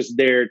 They're not just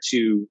there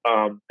to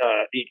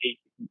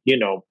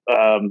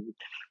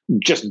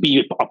just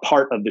be a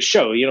part of the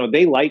show.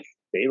 They like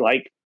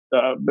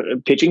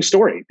pitching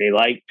story. They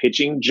like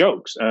pitching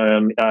jokes.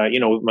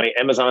 My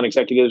Amazon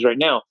executives right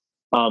now,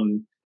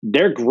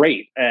 they're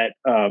great at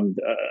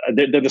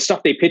the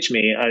stuff they pitch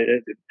me.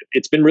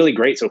 It's been really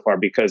great so far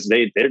because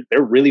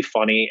they're really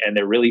funny and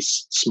they're really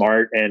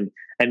smart, and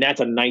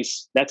that's a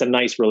nice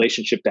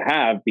relationship to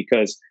have,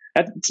 because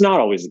it's not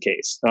always the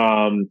case.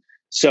 But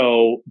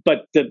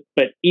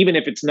even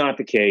if it's not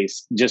the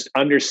case, just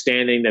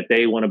understanding that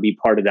they want to be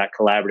part of that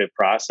collaborative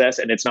process,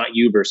 and it's not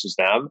you versus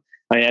them.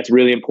 I mean, that's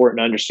really important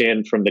to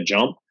understand from the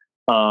jump.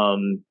 They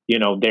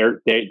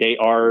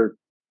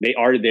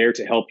are there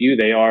to help you.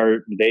 They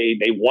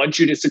want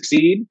you to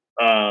succeed.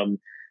 I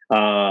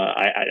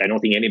don't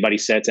think anybody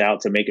sets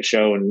out to make a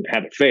show and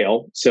have it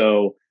fail.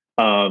 So,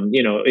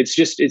 it's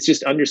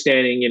just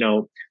understanding,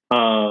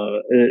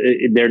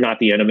 they're not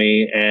the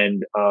enemy.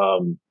 And,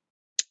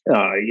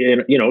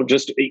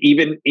 just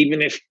even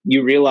if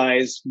you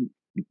realize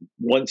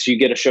once you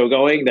get a show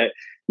going that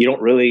you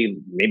don't really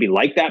maybe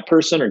like that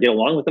person or get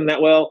along with them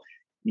that well,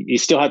 you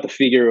still have to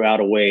figure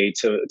out a way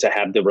to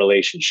have the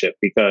relationship,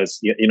 because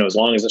as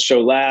long as the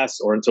show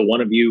lasts or until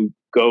one of you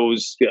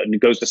goes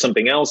to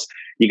something else,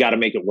 you got to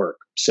make it work.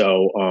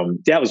 So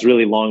that was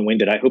really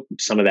long-winded. I hope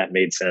some of that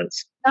made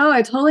sense. Oh,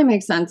 it totally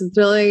makes sense. It's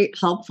really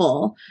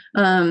helpful.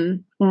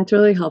 It's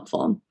really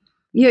helpful.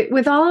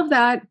 With all of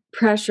that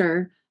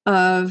pressure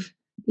of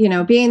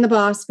being the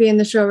boss, being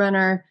the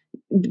showrunner,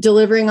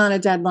 delivering on a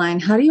deadline,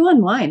 how do you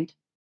unwind?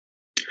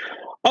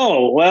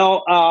 Oh,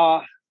 well,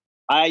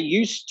 I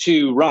used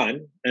to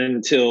run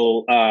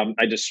until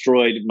I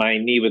destroyed my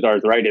knee with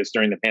arthritis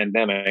during the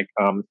pandemic.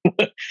 When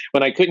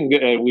we couldn't go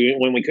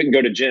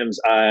to gyms,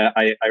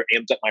 I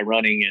amped up my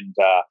running, and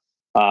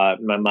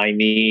my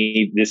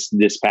knee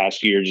this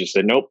past year just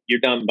said, "Nope, you're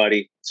done,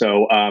 buddy."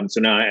 So now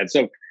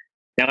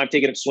I've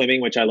taken up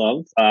swimming, which I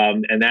love,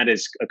 and that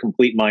is a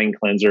complete mind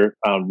cleanser.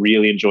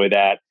 Really enjoy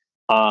that.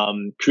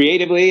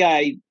 Creatively,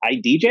 I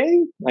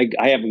DJ.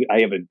 I have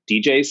a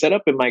DJ set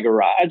up in my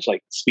garage,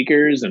 like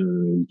speakers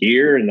and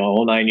gear and the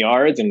whole 9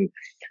 yards. And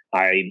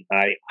I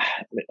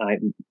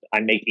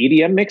make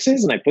EDM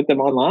mixes and I put them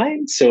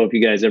online. So if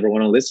you guys ever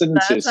want to listen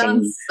to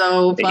some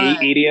so fun.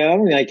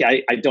 EDM, like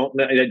I don't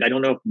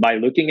know if by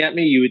looking at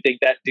me you would think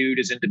that dude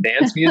is into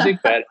dance music,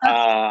 but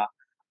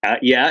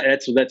yeah,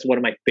 that's one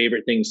of my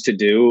favorite things to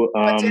do.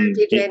 What's your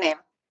DJ name?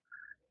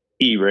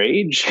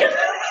 E-Rage. All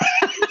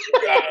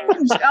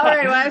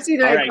right, well, I ask you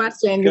the right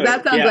question, because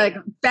that sounds like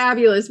a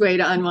fabulous way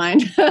to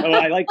unwind. Oh,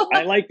 I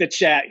like the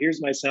chat.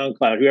 Here's my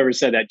SoundCloud. Whoever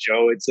said that,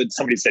 Joe,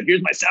 somebody said,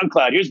 "Here's my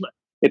SoundCloud."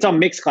 It's on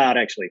Mixcloud,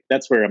 actually.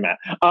 That's where I'm at.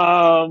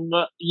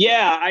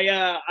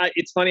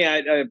 It's funny.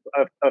 A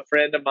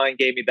friend of mine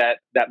gave me that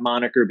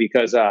moniker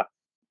because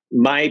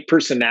my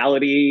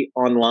personality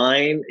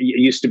online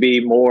used to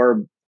be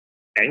more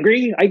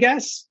angry, I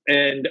guess.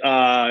 And,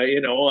 I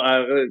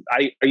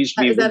used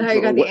to be. Is that how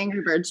you got the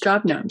Angry Birds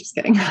job? No, I'm just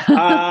kidding.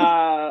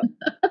 No,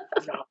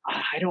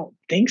 I don't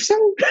think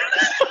so.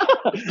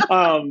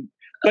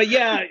 But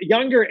yeah,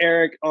 younger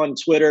Eric on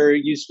Twitter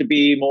used to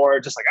be more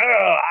just like,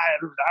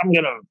 I'm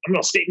gonna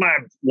state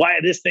why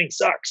this thing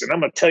sucks, and I'm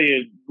gonna tell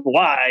you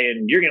why,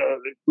 and you're gonna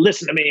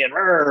listen to me, and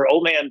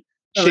old man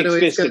shakes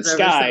fist at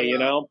sky,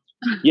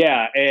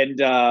 Yeah, and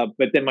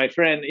but then my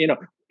friend,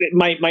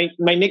 my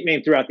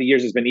nickname throughout the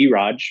years has been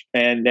E-Raj,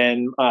 and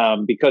then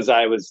because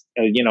I was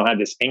had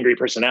this angry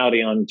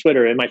personality on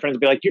Twitter, and my friends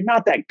would be like, "You're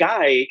not that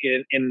guy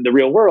in the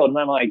real world," and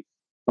I'm like,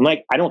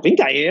 I don't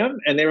think I am.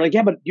 And they were like,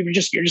 "Yeah, but you're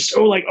just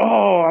so like,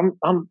 oh,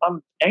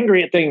 I'm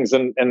angry at things."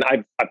 And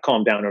I've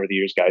calmed down over the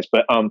years, guys.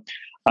 But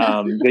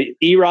the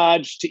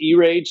E-Raj to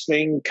E-Rage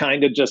thing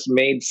kind of just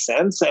made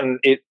sense, and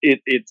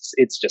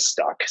it's just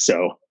stuck.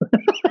 So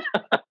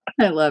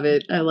I love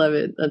it.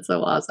 That's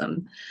so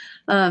awesome.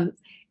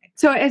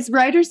 So as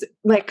writers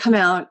come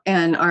out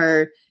and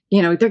are,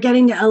 they're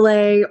getting to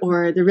LA,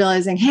 or they're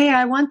realizing, hey,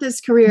 I want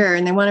this career,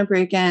 and they want to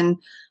break in,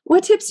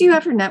 what tips do you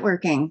have for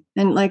networking?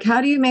 And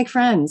how do you make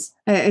friends?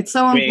 It's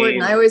so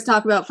important. I always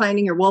talk about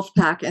finding your wolf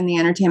pack in the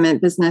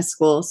entertainment business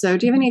school. So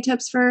do you have any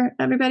tips for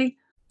everybody?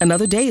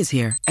 Another day is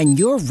here and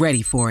you're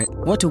ready for it.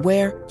 What to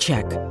wear?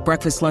 Check.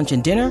 Breakfast, lunch,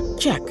 and dinner?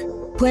 Check.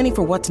 Planning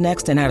for what's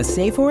next and how to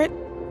save for it?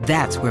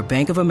 That's where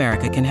Bank of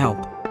America can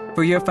help.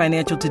 For your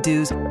financial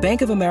to-dos,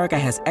 Bank of America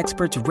has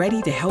experts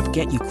ready to help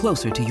get you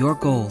closer to your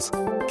goals.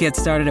 Get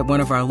started at one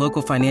of our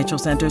local financial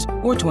centers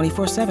or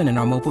 24/7 in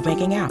our mobile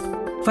banking app.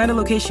 Find a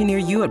location near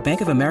you at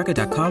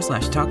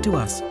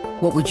bankofamerica.com/talktous.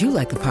 What would you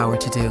like the power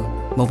to do?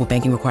 Mobile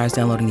banking requires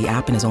downloading the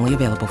app and is only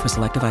available for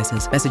select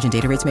devices. Message and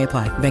data rates may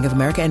apply. Bank of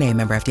America NA,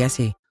 member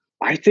FDIC.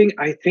 I think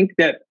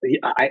that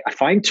I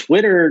find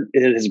Twitter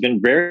has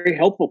been very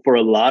helpful for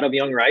a lot of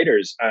young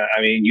writers.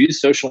 Use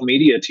social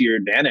media to your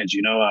advantage.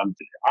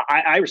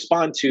 I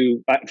respond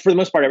to, for the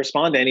most part, I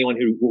respond to anyone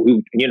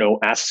who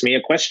asks me a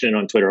question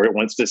on Twitter or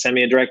wants to send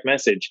me a direct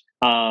message.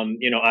 I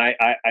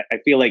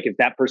feel like if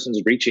that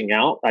person's reaching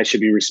out, I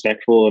should be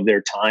respectful of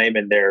their time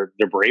and their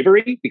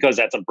bravery, because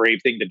that's a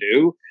brave thing to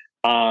do.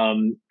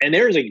 And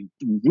there's a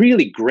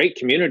really great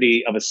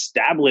community of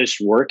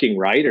established working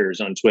writers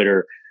on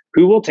Twitter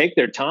who will take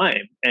their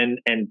time and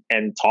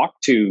talk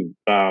to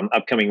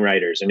upcoming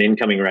writers and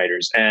incoming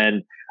writers.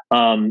 And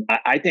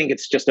I think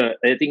it's just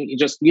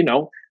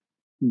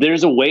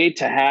there's a way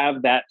to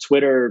have that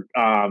Twitter,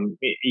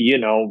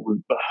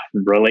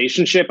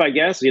 relationship, I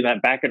guess,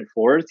 that back and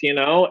forth,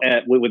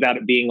 without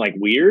it being like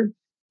weird,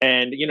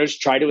 and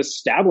just try to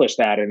establish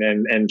that,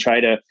 and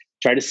try to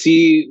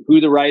see who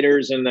the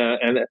writers and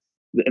the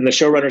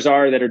showrunners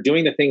are that are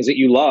doing the things that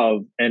you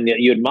love and that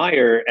you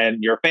admire and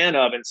you're a fan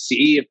of, and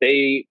see if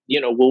they,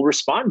 will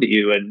respond to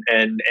you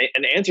and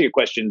answer your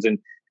questions, and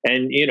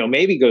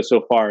maybe go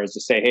so far as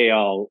to say, hey,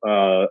 I'll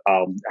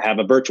have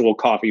a virtual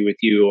coffee with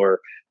you, or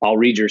I'll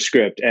read your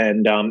script,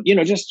 and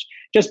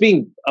just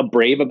being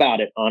brave about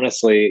it.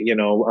 Honestly,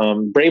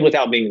 brave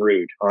without being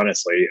rude.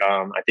 Honestly,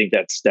 I think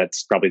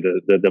that's probably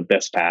the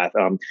best path.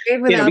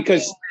 Brave without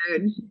being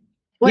rude.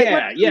 What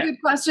are some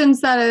good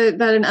questions that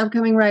an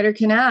upcoming writer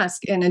can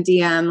ask in a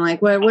DM?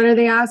 Like, what are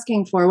they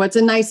asking for? What's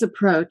a nice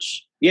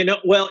approach?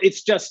 Well,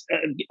 it's just,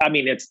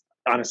 it's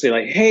honestly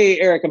like, hey,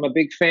 Eric, I'm a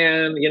big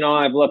fan.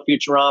 I've loved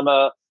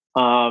Futurama.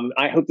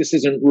 I hope this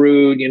isn't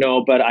rude,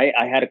 but I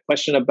had a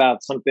question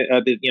about something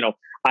that,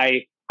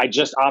 I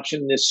just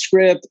optioned this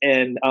script,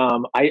 and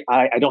I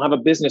don't have a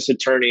business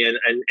attorney,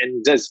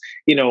 and does,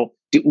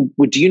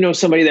 do you know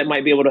somebody that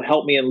might be able to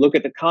help me and look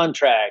at the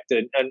contract,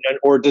 and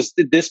or does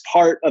this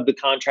part of the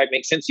contract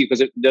make sense to you,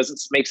 because it doesn't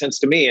make sense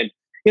to me? And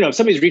if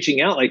somebody's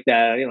reaching out like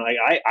that,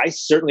 I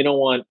certainly don't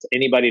want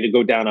anybody to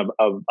go down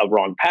a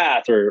wrong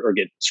path or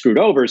get screwed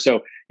over.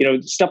 So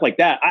stuff like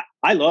that,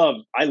 I love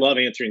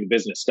answering the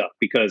business stuff,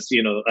 because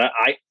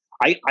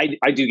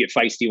I do get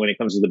feisty when it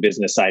comes to the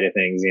business side of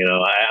things.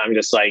 I'm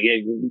just like,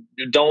 hey,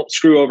 don't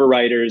screw over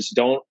writers.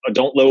 Don't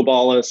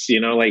lowball us.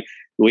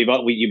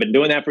 You've been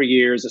doing that for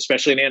years,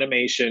 especially in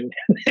animation.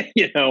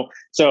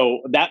 So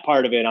that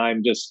part of it,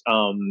 I'm just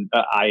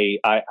I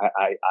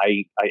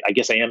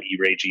guess I am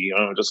e-ragey.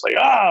 Just like,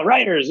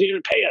 writers, you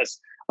pay us.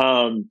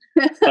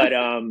 But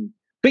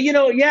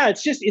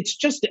it's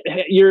just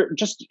you're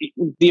just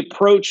the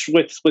approach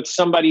with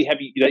somebody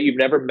that you've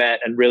never met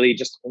and really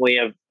just only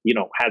have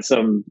had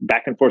some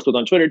back and forth with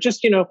on Twitter.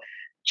 Just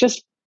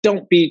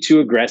don't be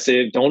too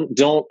aggressive.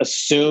 Don't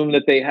assume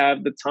that they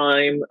have the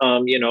time.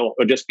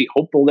 Or just be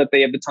hopeful that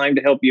they have the time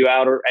to help you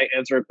out or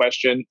answer a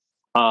question.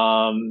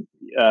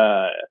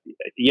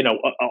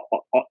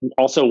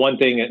 Also one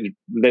thing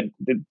that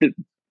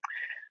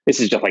this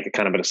is just like a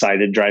kind of an aside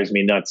that drives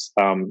me nuts.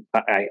 I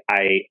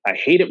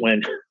hate it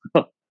when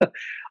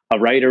a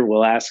writer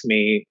will ask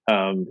me,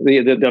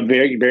 they'll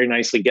very, very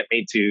nicely get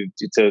me to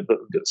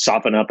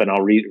soften up, and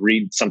I'll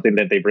read something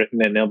that they've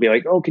written, and they'll be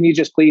like, oh, can you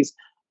just please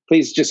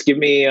just give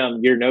me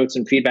your notes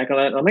and feedback on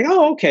that? And I'm like,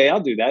 oh, okay, I'll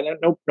do that.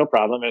 No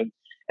problem.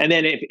 And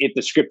then if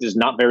the script is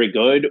not very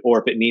good, or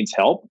if it needs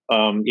help,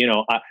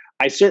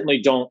 I certainly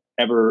don't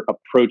ever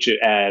approach it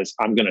as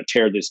I'm going to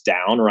tear this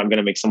down, or I'm going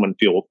to make someone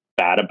feel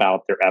bad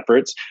about their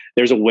efforts.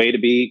 There's a way to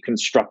be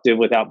constructive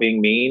without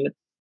being mean.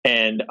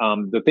 And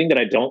the thing that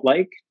I don't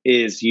like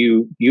is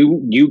you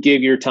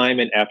give your time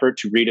and effort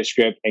to read a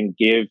script and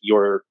give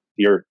your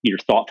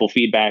thoughtful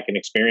feedback and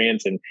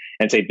experience, and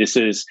say, this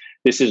is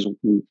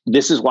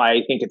why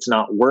I think it's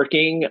not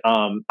working.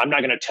 I'm not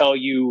going to tell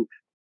you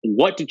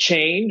what to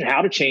change,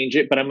 how to change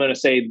it, but I'm going to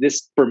say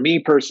this for me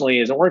personally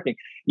isn't working.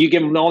 You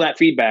give them all that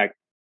feedback,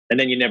 and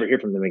then you never hear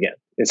from them again.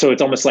 And so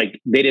it's almost like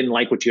they didn't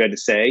like what you had to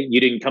say.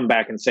 You didn't come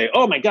back and say,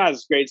 oh my God,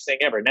 it's the greatest thing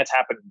ever. And that's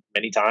happened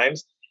many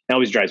times. It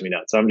always drives me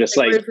nuts. So I'm just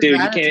like, dude,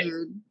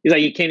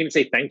 you can't even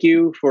say thank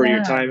you for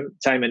your time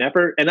and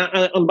effort. And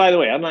by the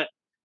way,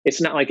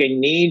 it's not like I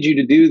need you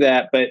to do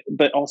that,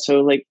 but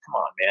also, like, come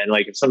on, man.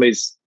 Like, if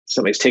somebody's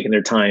taking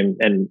their time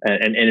and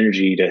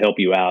energy to help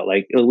you out,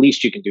 like, the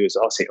least you can do is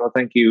I'll say, oh,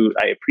 thank you.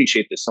 I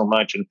appreciate this so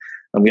much. And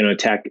I'm going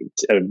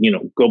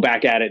to go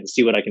back at it and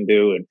see what I can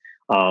do. And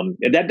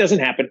that doesn't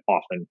happen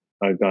often.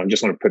 I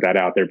just want to put that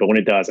out there. But when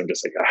it does, I'm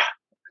just like,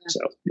 So,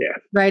 yeah.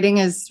 Writing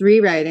is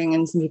rewriting,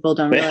 and some people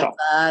don't realize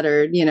that,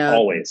 or,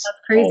 always. That's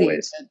crazy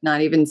Always. to not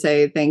even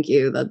say thank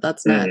you.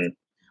 That's nuts. Mm-hmm.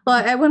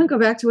 Well, I want to go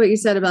back to what you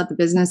said about the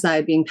business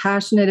side, being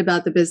passionate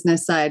about the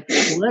business side.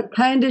 What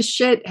kind of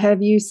shit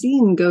have you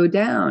seen go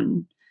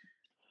down?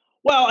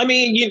 Well, I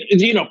mean,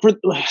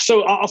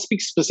 so I'll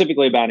speak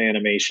specifically about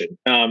animation.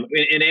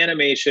 In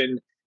animation,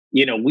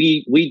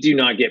 we do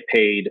not get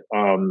paid.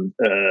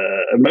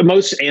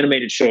 Most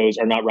animated shows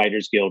are not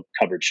Writers Guild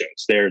covered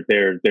shows. They're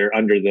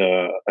under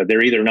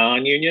they're either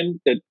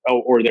non-union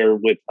or they're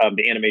with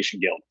the Animation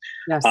Guild.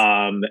 Yes.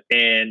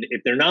 And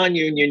if they're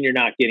non-union, you're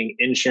not getting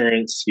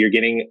insurance. You're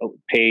getting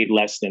paid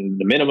less than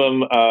the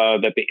minimum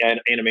that the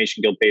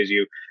Animation Guild pays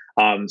you.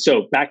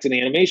 So back to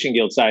the Animation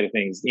Guild side of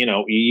things,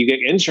 you get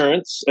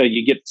insurance,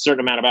 you get a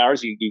certain amount of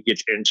hours, you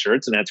get your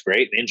insurance, and that's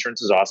great. The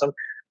insurance is awesome,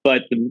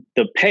 but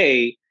the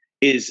pay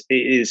is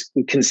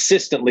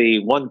consistently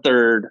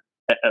 1/3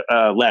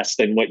 less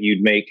than what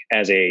you'd make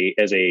as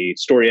a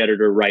story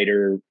editor,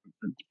 writer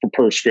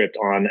per script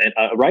on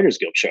a Writers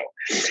Guild show.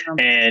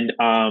 And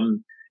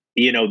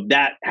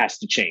that has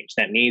to change.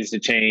 That needs to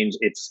change.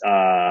 It's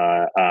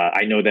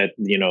I know that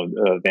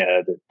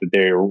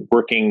they're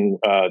working.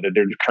 That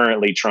they're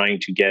currently trying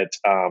to get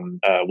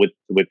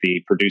with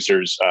the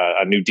producers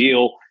a new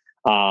deal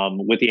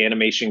with the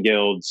Animation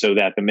Guild, so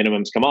that the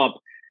minimums come up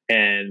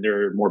and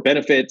there are more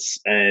benefits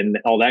and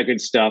all that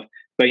good stuff.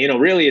 But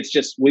really, it's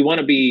just we want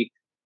to be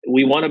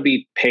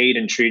paid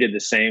and treated the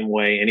same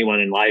way anyone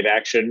in live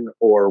action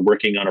or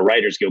working on a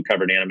Writers Guild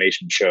covered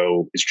animation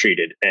show is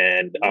treated,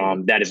 and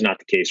that is not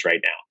the case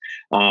right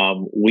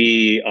now.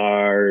 We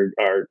are,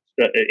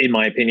 in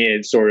my opinion,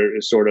 it's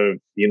sort of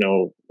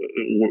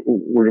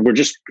we're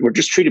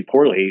just treated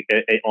poorly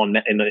on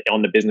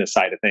the business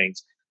side of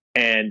things,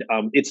 and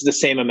it's the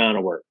same amount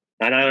of work.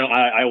 And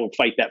I will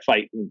fight that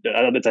fight.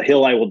 It's a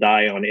hill I will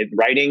die on.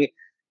 Writing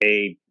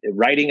a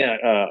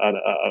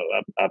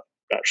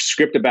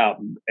script about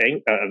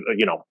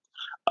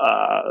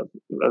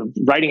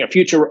writing a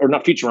future, or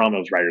not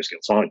Futurama's Writers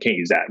Guild, so I can't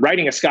use that.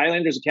 Writing a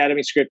Skylanders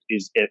Academy script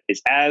is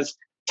as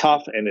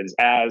tough and is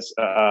as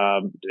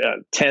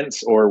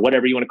tense, or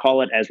whatever you want to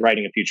call it, as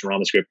writing a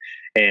Futurama script.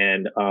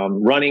 And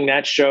running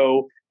that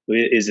show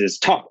is as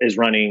tough as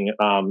running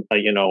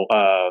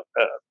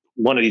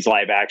one of these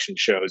live action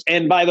shows.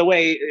 And by the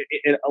way,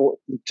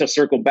 to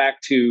circle back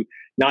to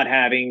not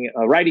having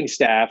a writing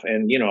staff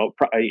and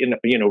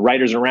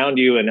writers around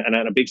you and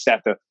a big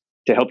staff to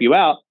help you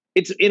out,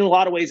 it's in a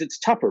lot of ways it's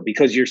tougher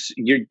because your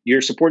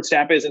support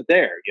staff isn't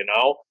there.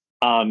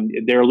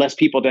 There are less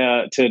people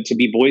to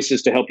be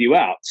voices to help you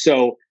out.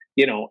 So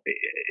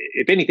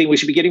if anything, we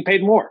should be getting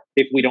paid more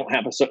if we don't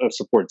have a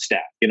support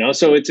staff.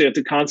 So it's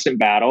a constant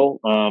battle.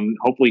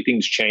 Hopefully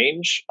things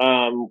change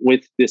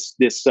with this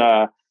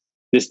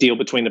deal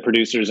between the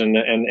producers and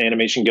the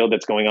Animation Guild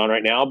that's going on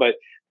right now. But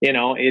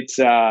it's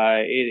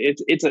a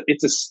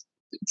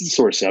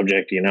sore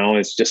subject.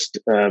 It's just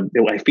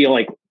I feel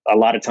like a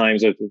lot of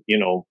times with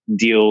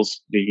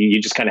deals,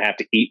 you just kind of have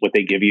to eat what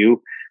they give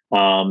you.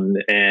 And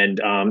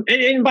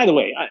by the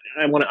way,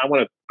 I want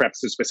to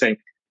preface this by saying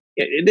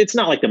it's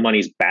not like the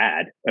money's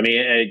bad. I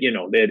mean,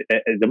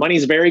 the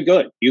money's very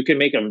good. You can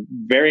make a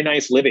very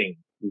nice living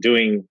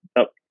doing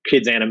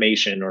kids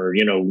animation or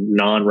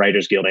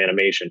non-Writers Guild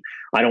animation.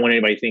 I don't want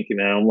anybody thinking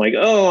that I'm like,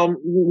 oh,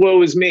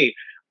 woe is me.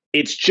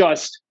 It's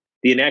just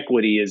the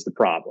inequity is the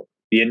problem.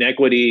 The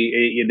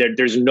inequity,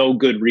 there's no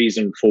good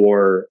reason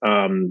for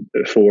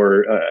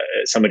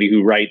somebody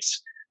who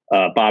writes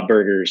Bob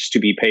Burgers to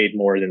be paid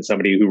more than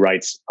somebody who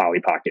writes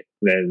Polly Pocket.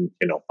 Then,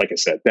 like I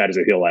said, that is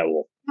a hill I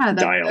will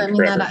die on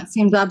forever. That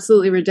seems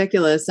absolutely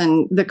ridiculous.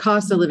 And the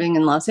cost of living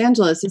in Los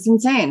Angeles is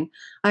insane.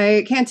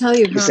 I can't tell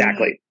you how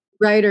many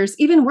writers,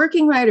 even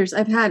working writers,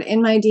 I've had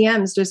in my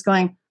DMs just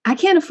going, I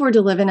can't afford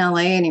to live in LA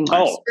anymore.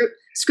 Oh.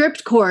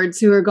 Script chords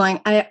who are going,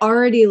 I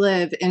already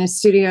live in a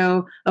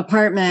studio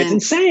apartment. It's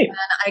insane.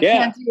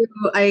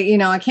 And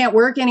I can't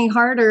work any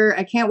harder.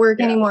 I can't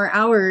work any more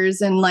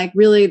hours. And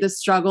really the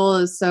struggle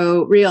is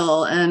so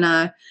real.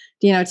 And,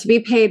 to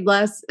be paid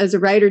less as a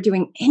writer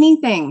doing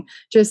anything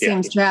just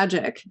seems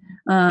tragic,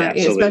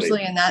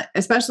 especially in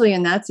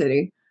that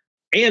city.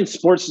 And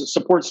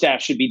support staff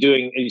should be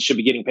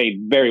getting paid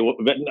very well.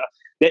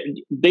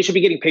 They should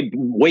be getting paid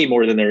way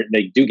more than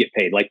they do get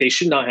paid. Like they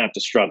should not have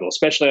to struggle,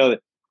 especially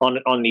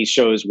on these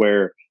shows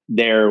where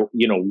they're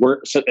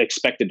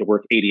expected to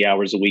work 80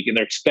 hours a week, and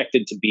they're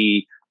expected to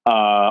be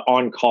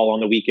on call on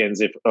the weekends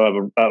if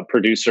a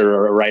producer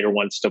or a writer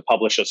wants to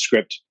publish a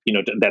script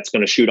that's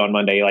going to shoot on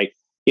Monday. Like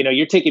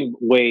you're taking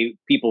away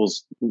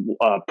people's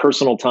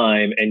personal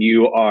time, and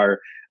you are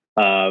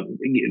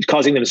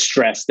causing them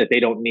stress that they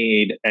don't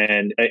need.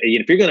 And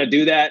if you're going to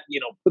do that,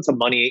 put some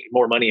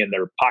more money in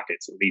their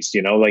pockets at least.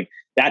 Like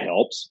that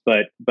helps.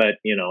 But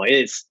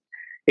it's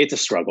a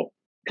struggle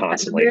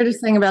constantly. The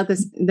weirdest thing about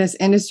this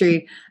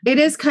industry, it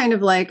is kind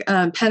of like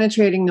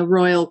penetrating the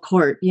royal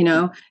court.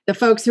 The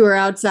folks who are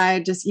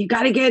outside, just you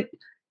got to get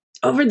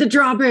over the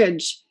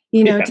drawbridge.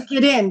 To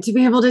get in, to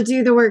be able to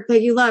do the work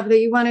that you love, that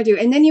you want to do.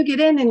 And then you get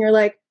in and you're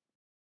like,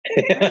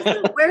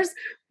 where's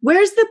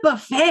the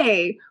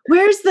buffet?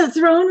 Where's the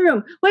throne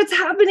room? What's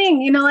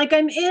happening?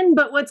 I'm in,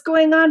 but what's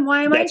going on?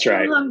 Why am I so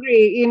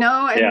hungry? And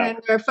then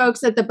there are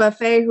folks at the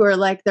buffet who are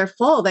like, they're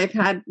full. They've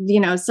had,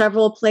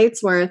 several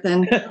plates worth.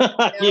 And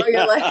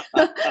you're like,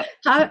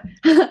 I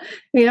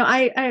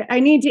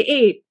need to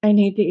eat. I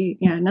need to eat.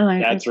 Yeah, no,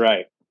 that's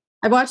right.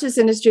 I've watched this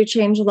industry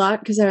change a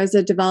lot because I was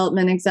a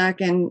development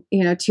exec in,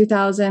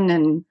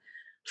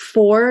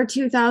 2004,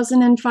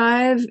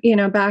 2005,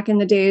 back in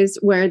the days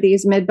where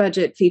these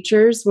mid-budget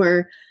features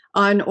were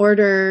on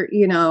order,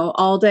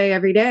 all day,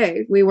 every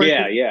day. We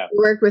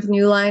worked with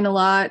New Line a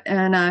lot.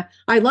 And I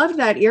loved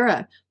that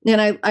era.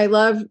 And I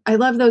love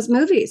those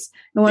movies.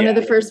 And one of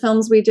the first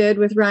films we did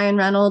with Ryan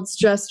Reynolds,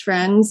 Just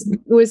Friends,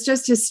 was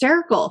just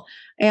hysterical.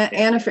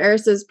 Anna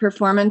Faris's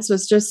performance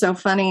was just so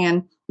funny.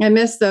 And I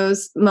miss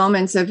those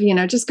moments of,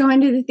 just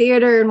going to the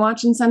theater and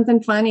watching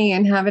something funny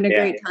and having a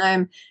great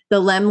time.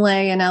 The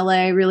Lemley in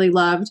LA really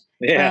loved.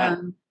 I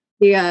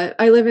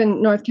live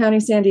in North County,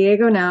 San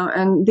Diego now,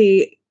 and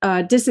the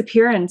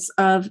disappearance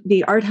of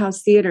the art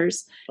house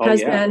theaters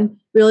has been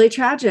really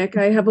tragic.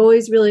 I have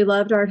always really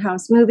loved art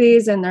house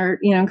movies, and they're,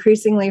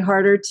 increasingly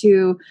harder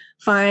to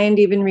find,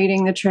 even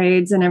reading the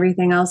trades and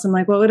everything else. I'm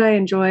like, what would I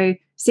enjoy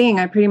seeing?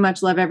 I pretty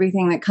much love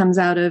everything that comes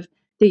out of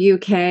the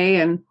UK,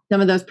 and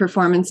some of those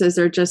performances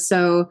are just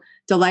so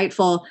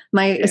delightful.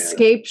 My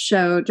escape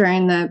show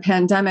during the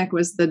pandemic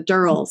was the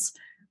Durrells,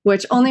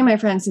 which only my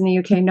friends in the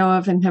UK know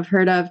of and have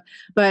heard of.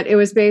 But it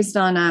was based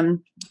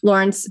on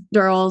Lawrence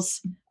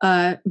Durrell's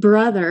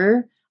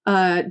brother.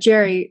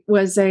 Jerry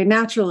was a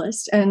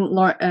naturalist, and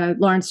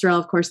Lawrence Durrell,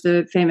 of course,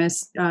 the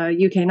famous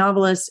UK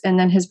novelist. And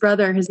then his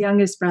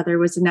youngest brother,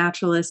 was a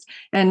naturalist.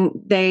 And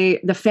the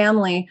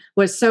family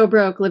was so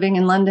broke living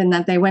in London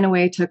that they went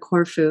away to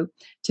Corfu,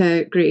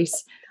 to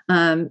Greece.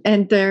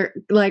 And they're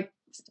like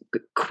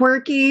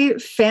quirky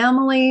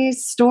family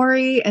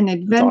story and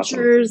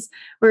adventures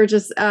were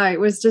just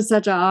it was just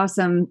such an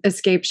awesome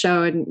escape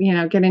show, and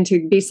getting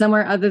to be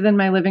somewhere other than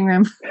my living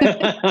room in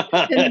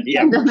the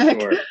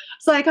pandemic. Sure.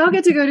 It's like, I'll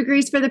get to go to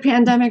Greece for the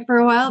pandemic for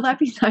a while. That'd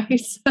be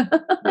nice.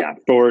 Yeah,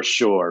 for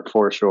sure.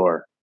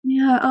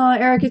 Yeah. Oh,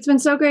 Eric, it's been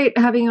so great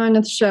having you on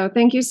the show.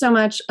 Thank you so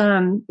much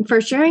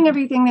for sharing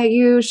everything that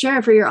you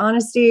share, for your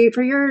honesty,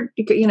 for your,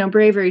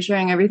 bravery,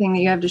 sharing everything that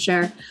you have to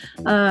share.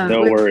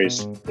 No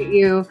worries.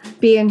 You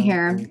being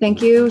here.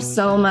 Thank you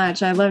so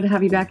much. I'd love to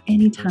have you back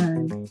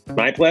anytime.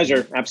 My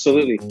pleasure.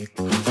 Absolutely.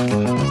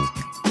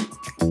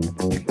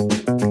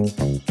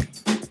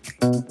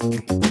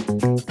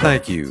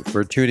 Thank you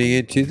for tuning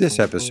into this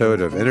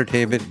episode of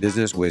Entertainment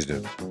Business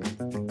Wisdom.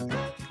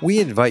 We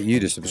invite you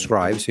to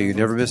subscribe so you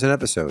never miss an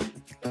episode.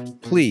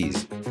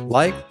 Please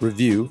like,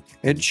 review,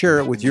 and share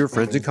it with your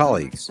friends and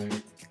colleagues.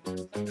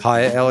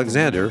 Kaya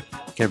Alexander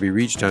can be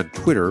reached on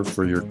Twitter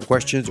for your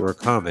questions or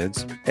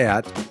comments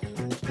at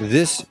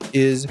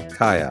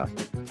ThisIsKaya.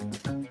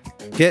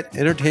 Get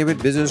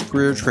entertainment business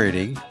career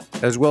training,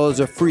 as well as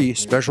a free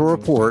special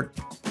report,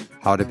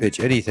 How to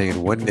Pitch Anything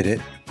in 1 Minute,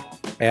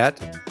 at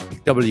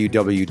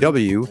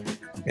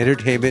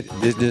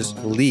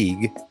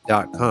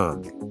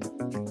www.entertainmentbusinessleague.com.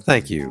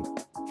 Thank you.